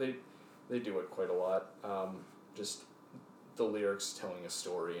fine, but they do it quite a lot. Just the lyrics telling a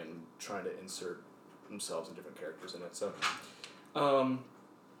story and trying to insert themselves and different characters in it. So,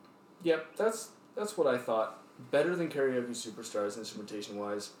 that's what I thought. Better than Karaoke Superstars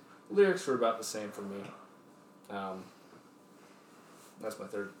instrumentation-wise. Lyrics were about the same for me. That's my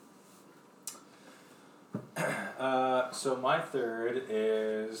third. So my third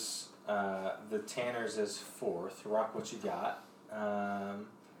is the Tanners is fourth. Rock What You Got.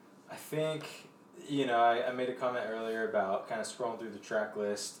 I think, I made a comment earlier about kind of scrolling through the track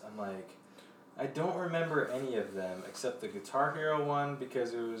list. I'm like, I don't remember any of them except the Guitar Hero one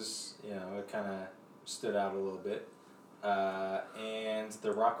because it was, it kind of stood out a little bit. And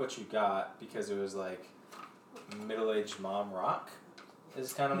the Rock What You Got because it was like middle-aged mom rock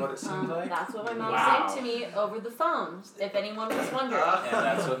is kind of what it seemed like. That's what my mom Wow. said to me over the phone, if anyone was wondering. And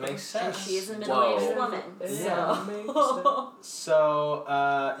that's what makes And sense. she is a middle-aged Whoa. woman. Yeah. So,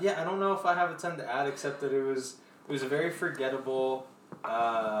 I don't know if I have a ton to add except that it was a very forgettable.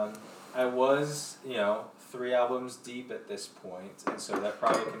 I was, 3 albums deep at this point, and so that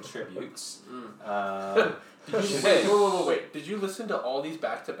probably contributes. Did you wait. Did you listen to all these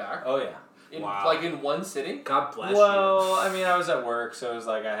back to back? Oh yeah. In one sitting? God bless Well, I mean, I was at work, so it was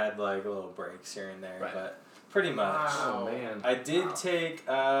like I had like little breaks here and there, Right. but pretty much. Wow. Oh, man. I did take.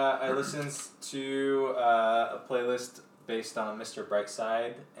 I listened to a playlist based on Mr.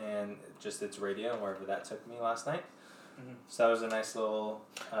 Brightside and just its radio and wherever that took me last night. Mhm. So that was a nice little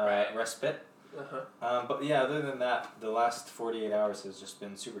Right. respite. Uh-huh. But yeah, other than that, the last 48 hours has just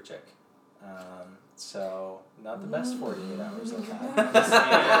been Super Chick. So not the best 48 hours I've had.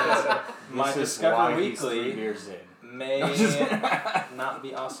 And my This is Discover why he's 3 Weekly beers in. may not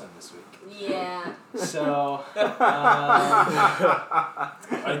be awesome this week. Yeah. So,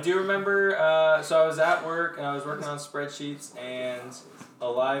 I do remember, so I was at work and I was working on spreadsheets and a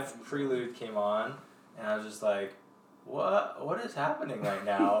live prelude came on and I was just like, what is happening right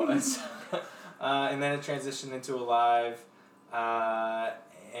now? And then it transitioned into a live,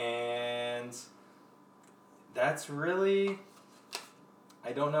 and that's really,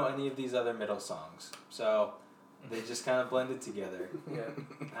 I don't know any of these other middle songs, so they just kind of blended together. Yeah.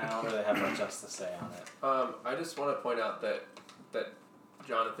 I don't really have much else to say on it. I just want to point out that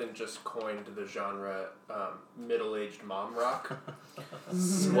Jonathan just coined the genre middle-aged mom rock.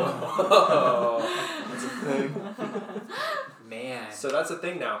 Whoa. That's a thing. Man. So that's a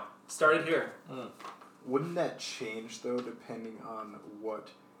thing now. Started here. Wouldn't that change though, depending on what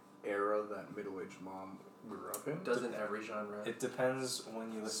era that middle-aged mom grew up in. Doesn't every genre? It depends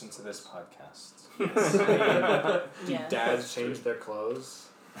when you listen to this podcast. Do Yes. dads change their clothes?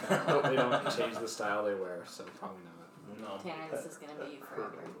 No, they don't change the style they wear, so probably not. No. Tanner, this is gonna be you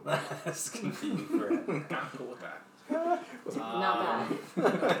forever. It's gonna be forever. I'm cool with that. Not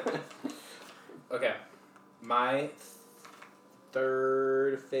bad. Okay. My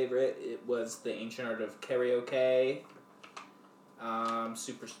third favorite, it was The Ancient Art of Karaoke.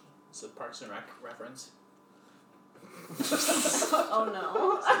 It's a Parks and Rec reference. Oh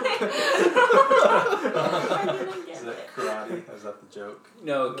no. I didn't get Is that it. karate? Is that the joke?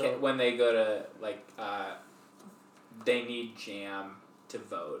 No, when they go to, they need Jam to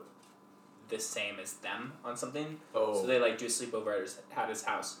vote the same as them on something. Oh. So they, do a sleepover at his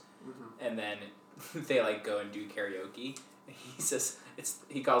house. Mhm. And then they, go and do karaoke. He says,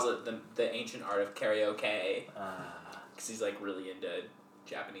 he calls it the ancient art of karaoke. Because he's, really into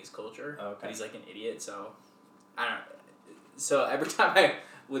Japanese culture. Okay. But he's, an idiot, so... I don't know. So every time I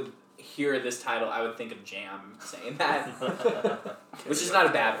would hear this title, I would think of Jam saying that. Which is not a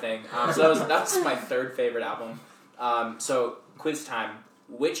bad thing. So that was my third favorite album. So, quiz time.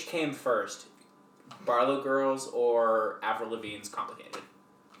 Which came first? Barlow Girls or Avril Lavigne's Complicated?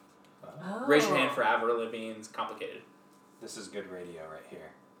 Oh. Raise your hand for Avril Lavigne's Complicated. This is good radio right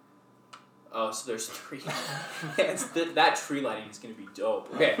here. Oh, so there's 3 hands. That tree lighting is going to be dope.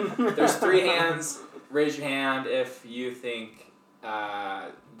 Okay, there's 3 hands. Raise your hand if you think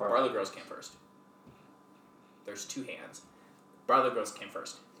Barlow Girls came first. There's 2 hands. Barlow Girls came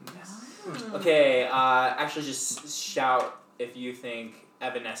first. Okay, actually just shout if you think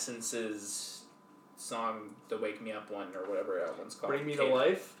Evanescence's song, the Wake Me Up one, or whatever that one's called. Bring me to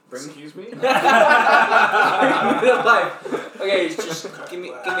life? Bring Excuse me? Bring me to life. Okay, just give me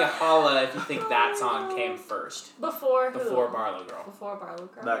a holla if you think that song came first. Before who? Before Barlow Girl. Before Barlow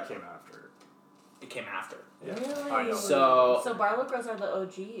Girl? That came after. It came after. Yeah. Really? I know. So Barlow Girls are the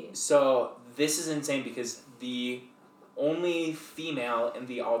OG. So this is insane because the only female in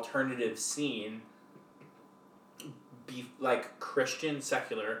the alternative scene, Christian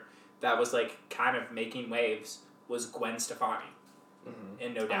secular, that was kind of making waves was Gwen Stefani,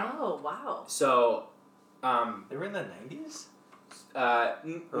 in No Doubt. Oh, wow. So, They were in the 90s? no,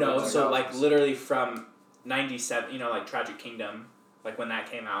 Early so 2000s. literally from 97, Tragic Kingdom, when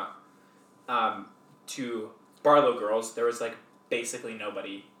that came out, to Barlow Girls, there was basically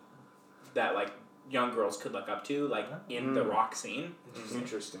nobody that young girls could look up to in the rock scene.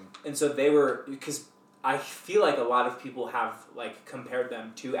 Interesting. And so they were, because I feel like a lot of people have compared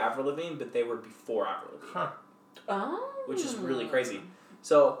them to Avril Lavigne, but they were before Avril Lavigne. Huh. Oh. Which is really crazy.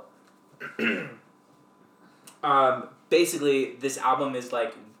 So basically this album is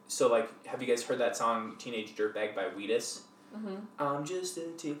have you guys heard that song Teenage Dirtbag by Wheatus? Mm-hmm. I'm just a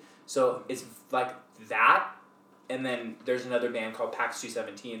teen. So it's that, and then there's another band called Pax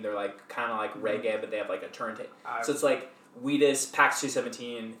 217. They're kind of reggae, but they have a turntable. So it's Wheatus, Pax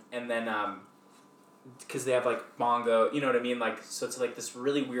 217, and then because they have bongo, you know what I mean? So it's this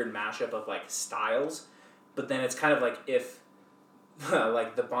really weird mashup of styles, but then it's kind of if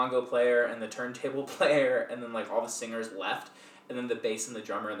the bongo player and the turntable player and then all the singers left, and then the bass and the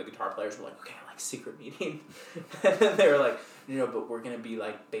drummer and the guitar players were okay, secret meeting. And then they were no, but we're gonna be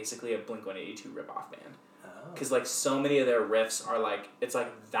basically a Blink-182 ripoff band. Because so many of their riffs are it's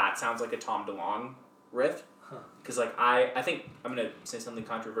that sounds like a Tom DeLonge riff. Because I think I'm gonna say something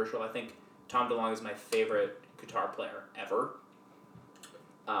controversial. I think Tom DeLonge is my favorite guitar player ever.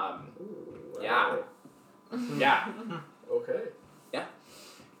 Yeah. Yeah. Okay.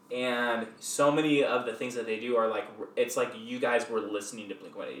 And so many of the things that they do are it's you guys were listening to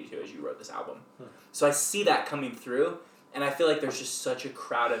Blink-182 as you wrote this album. So I see that coming through, and I feel there's just such a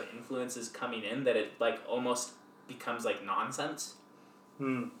crowd of influences coming in that it almost becomes nonsense.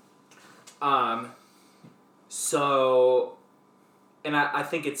 So, and I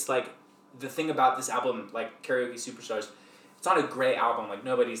think it's the thing about this album, Karaoke Superstars, it's not a great album.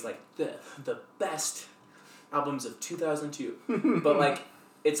 Nobody's the best albums of 2002, but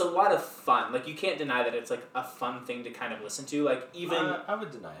it's a lot of fun. You can't deny that it's a fun thing to kind of listen to. Even I would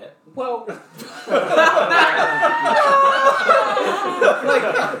deny it. well, they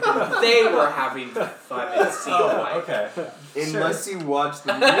were having fun. It seemed Okay. Unless you watch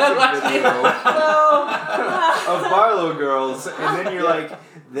the music video of Barlow Girls, and then you're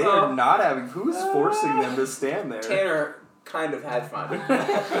they are not having. Who's forcing them to stand there? Tanner kind of had fun,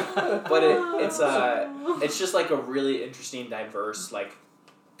 but it's just a really interesting, diverse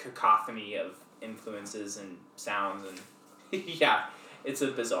cacophony of influences and sounds, and yeah, it's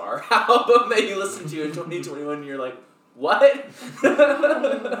a bizarre album that you listen to in 2021 and you're what?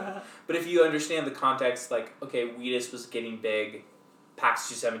 But if you understand the context, like, okay, Wheatus was getting big, PAX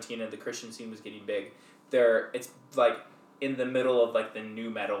 217 and the Christian scene was getting big, it's like in the middle of like the new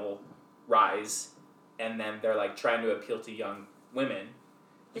metal rise, and then they're like trying to appeal to young women.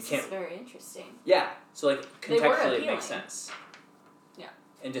 This is very interesting. Yeah, so like They were contextually it appealing. makes sense. Yeah.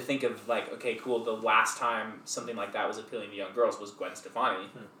 And to think of like, okay, cool, the last time something like that was appealing to young girls was Gwen Stefani.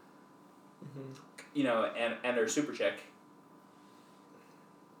 You know, and her Super Chick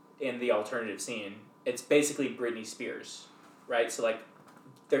in the alternative scene. It's basically Britney Spears, right? So like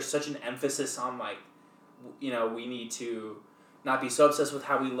there's such an emphasis on like, you know, we need to not be so obsessed with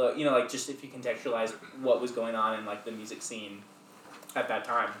how we look, you know, like just if you contextualize what was going on in like the music scene at that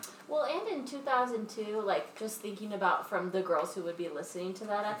time. Well, and in 2002, like, just thinking about from the girls who would be listening to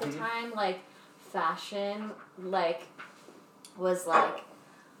that at the time, like, fashion, like, was like,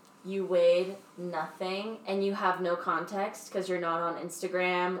 you weighed nothing and you have no context because you're not on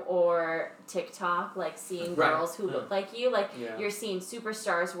Instagram or TikTok, like, seeing girls who look like you. Like, you're seeing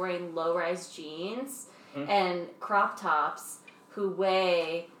superstars wearing low-rise jeans and crop tops who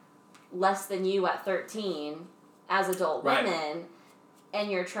weigh less than you at 13 as adult women. And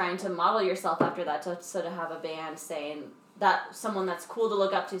you're trying to model yourself after that to sort of have a band saying that someone that's cool to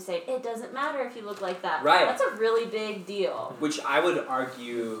look up to saying, it doesn't matter if you look like that. Right. That's a really big deal. Which I would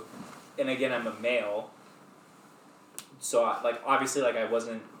argue, and again, I'm a male, so obviously I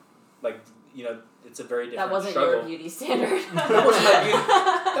wasn't, like, you know, it's a very different That wasn't struggle. your beauty standard. That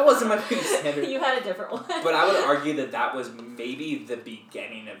wasn't my beauty standard. You had a different one. But I would argue that was maybe the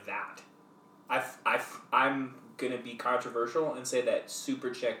beginning of that. I'm going to be controversial and say that Super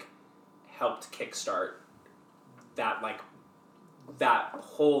Chick helped kickstart that, like, that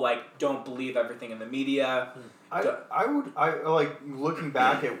whole, like, don't believe everything in the media. I like looking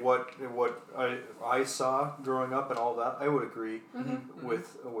back at what I saw growing up and all that. I would agree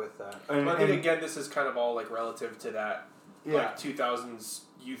with that. But I think again, this is kind of all like relative to that, like 2000s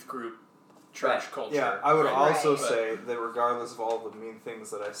youth group trash culture. Yeah, I would also say that regardless of all the mean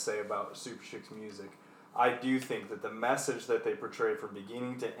things that I say about Super Chick's music, I do think that the message that they portray from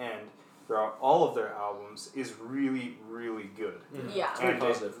beginning to end throughout all of their albums is really, really good. Yeah. And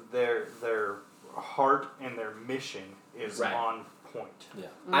their heart and their mission is on point. Yeah.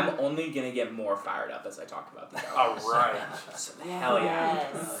 I'm only going to get more fired up as I talk about this. All right. So, hell yeah.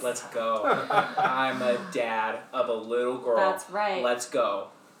 Let's go. I'm a dad of a little girl. That's right. Let's go.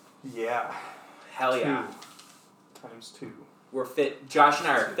 Yeah. Hell yeah. 2 times 2. We're fit. Josh and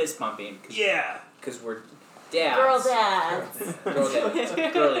I are fist pumping. Because we're dads. Girl dads. Girl dads.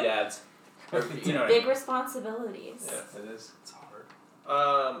 Girly dads. Or, you know what I Big mean. responsibilities. Yeah, it is. It's hard.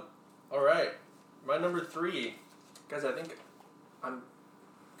 All right. My number 3, guys, I think I'm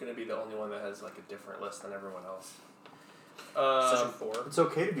going to be the only one that has like a different list than everyone else. Such a 4. It's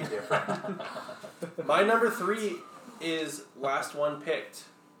okay to be different. My number 3 is Last One Picked.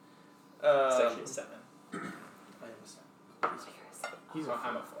 It's actually a 7. I am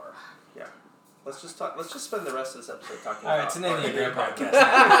I'm a 4. Yeah. Let's just talk. Let's just spend the rest of this episode talking All about. right, it's an Enneagram podcast.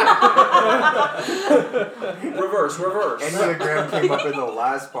 Reverse. Enneagram came up in the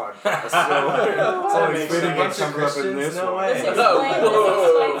last podcast, so that makes fitting sense. it comes up in this No one. way. This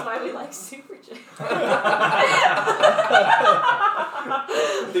explains why we like Super Chick.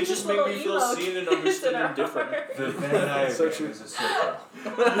 They just make me feel seen and understood and different. The Venn diagram So true. is a circle.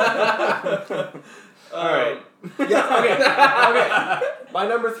 All right. Yeah. Okay. My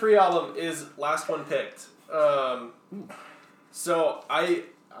number 3 album is Last One Picked. So I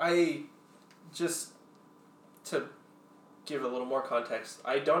just to give a little more context,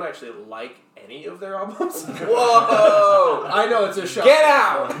 I don't actually like any of their albums. Whoa! I know it's a shock. Get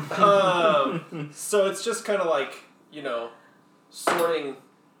out! So it's just kind of like, you know, sorting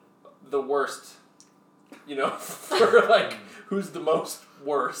the worst, you know, for like who's the most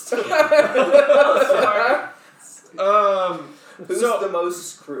worst. Who's the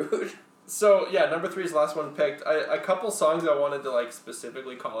most screwed? So yeah, number 3 is the last one picked. A couple songs I wanted to like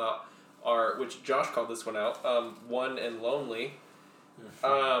specifically call out are, which Josh called this one out, One and Lonely.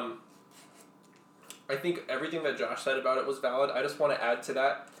 I think everything that Josh said about it was valid. I just want to add to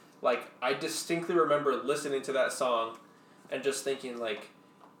that. Like, I distinctly remember listening to that song and just thinking, like,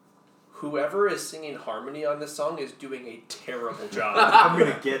 whoever is singing harmony on this song is doing a terrible job. I'm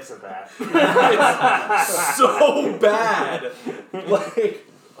gonna get to that. It's so bad. Like,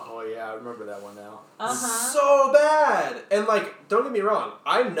 Oh yeah, I remember that one now. so bad. And like, don't get me wrong,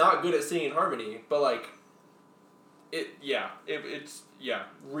 I'm not good at singing harmony, but like, it's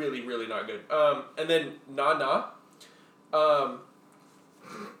really, really not good. And then Na Na.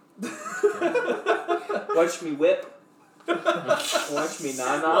 Watch me whip. Watch me,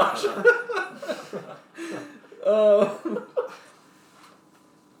 Nana.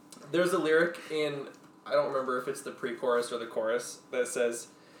 There's a lyric in, I don't remember if it's the pre-chorus or the chorus, that says,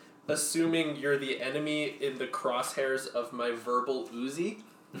 "Assuming you're the enemy in the crosshairs of my verbal Uzi."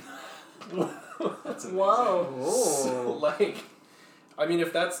 That's amazing. Whoa. Like, I mean,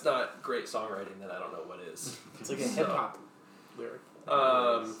 if that's not great songwriting, then I don't know what is. It's like a hip hop lyric.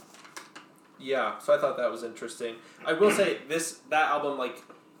 Yeah, so I thought that was interesting. I will say that album like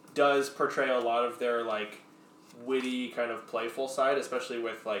does portray a lot of their like witty kind of playful side, especially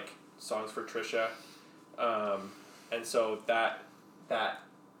with like Songs for Trisha, and so that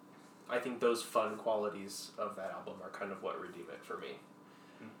I think those fun qualities of that album are kind of what redeem it for me.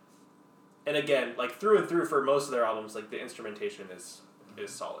 And again, like through and through for most of their albums, like the instrumentation is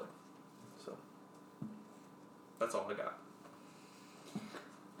solid. So that's all I got.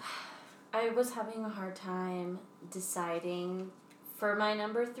 I was having a hard time deciding for my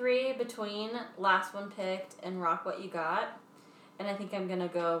number 3 between Last One Picked and Rock What You Got. And I think I'm going to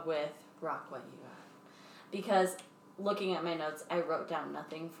go with Rock What You Got. Because looking at my notes, I wrote down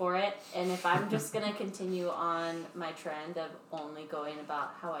nothing for it. And if I'm just going to continue on my trend of only going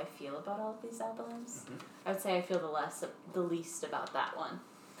about how I feel about all of these albums, I would say I feel the least about that one.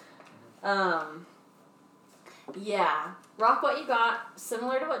 Yeah, Rock What You Got,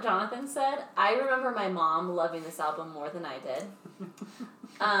 similar to what Jonathan said, I remember my mom loving this album more than I did.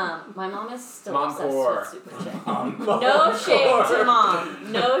 My mom is still Mom-core. obsessed with Super Chick. No shade to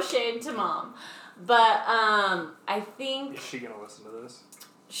mom. No shade to mom. But I think Is she gonna listen to this?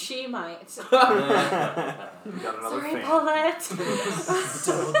 she might. You got another Sorry, thing. Paulette.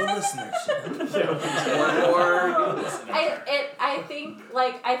 Double the listenership. One more listener.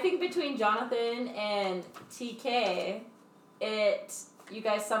 I think between Jonathan and TK, you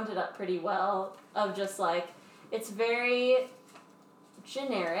guys summed it up pretty well of just like, it's very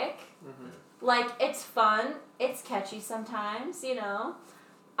generic. Like, it's fun, it's catchy sometimes, you know.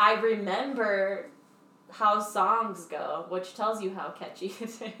 I remember how songs go, which tells you how catchy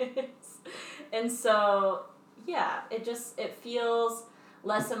it is. And so, yeah, it feels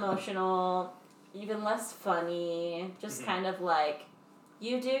less emotional, even less funny, just kind of like,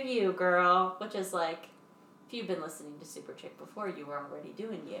 you do you, girl, which is like, if you've been listening to Super Chick before, you were already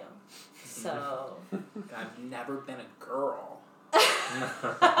doing you. So. I've never been a girl. So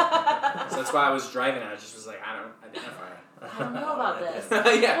that's why I was driving. I just was like, I don't identify. I don't know about this.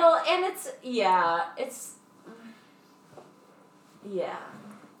 Yeah. Well, and it's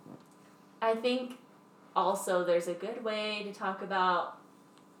I think also there's a good way to talk about,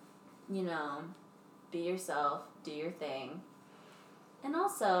 you know, be yourself, do your thing, and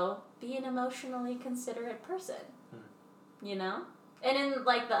also be an emotionally considerate person, you know? And in,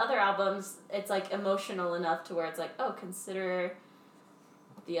 like, the other albums, it's, like, emotional enough to where it's like, oh, consider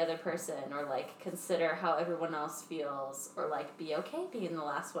the other person, or, like, consider how everyone else feels, or, like, be okay being the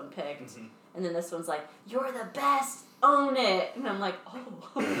last one picked. And then this one's like, you're the best, own it. And I'm like, oh,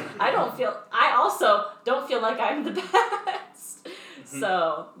 I also don't feel like I'm the best.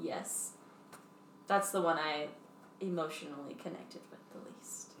 So, yes. That's the one I emotionally connected with the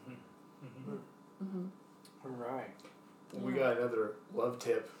least. Alright. We got another love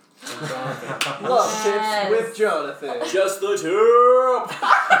tip. Love Yes. tips with Jonathan. Just the tip.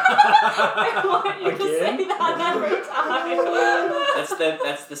 I want you to say that every time.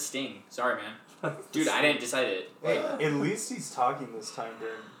 That's the sting. Sorry, man. Dude, I didn't decide it. Hey, at least he's talking this time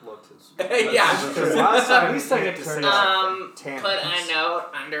during love tips. Yeah. Because last time, at least I get to say something. Put a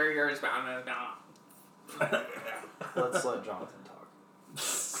note under your spout. Let's let Jonathan talk.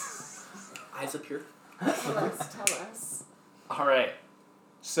 Eyes up here. Let's tell us. All right.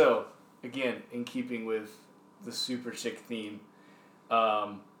 So, again, in keeping with the Super Chick theme,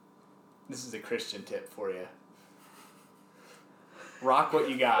 this is a Christian tip for you. Rock what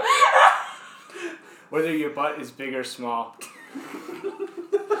you got. Whether your butt is big or small.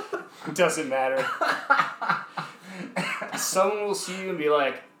 Doesn't matter. Someone will see you and be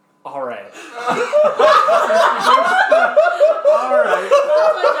like, all right. All right.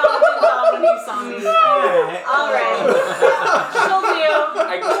 That's what Jonathan thought when he saw me. All right. She'll do.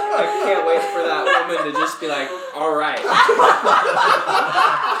 I can't wait for that woman to just be like, all right.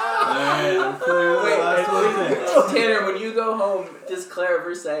 Wait, Tanner, when you go home, does Claire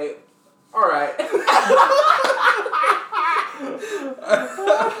ever say, all right?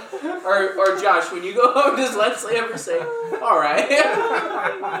 or Josh, when you go home, does Leslie ever say, all right?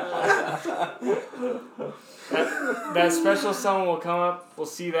 That special someone will come up, we'll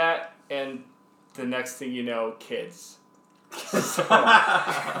see that, and the next thing you know, kids. So,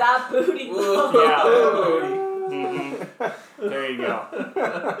 That booty. Ooh. yeah. There you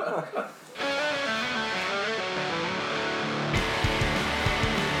go.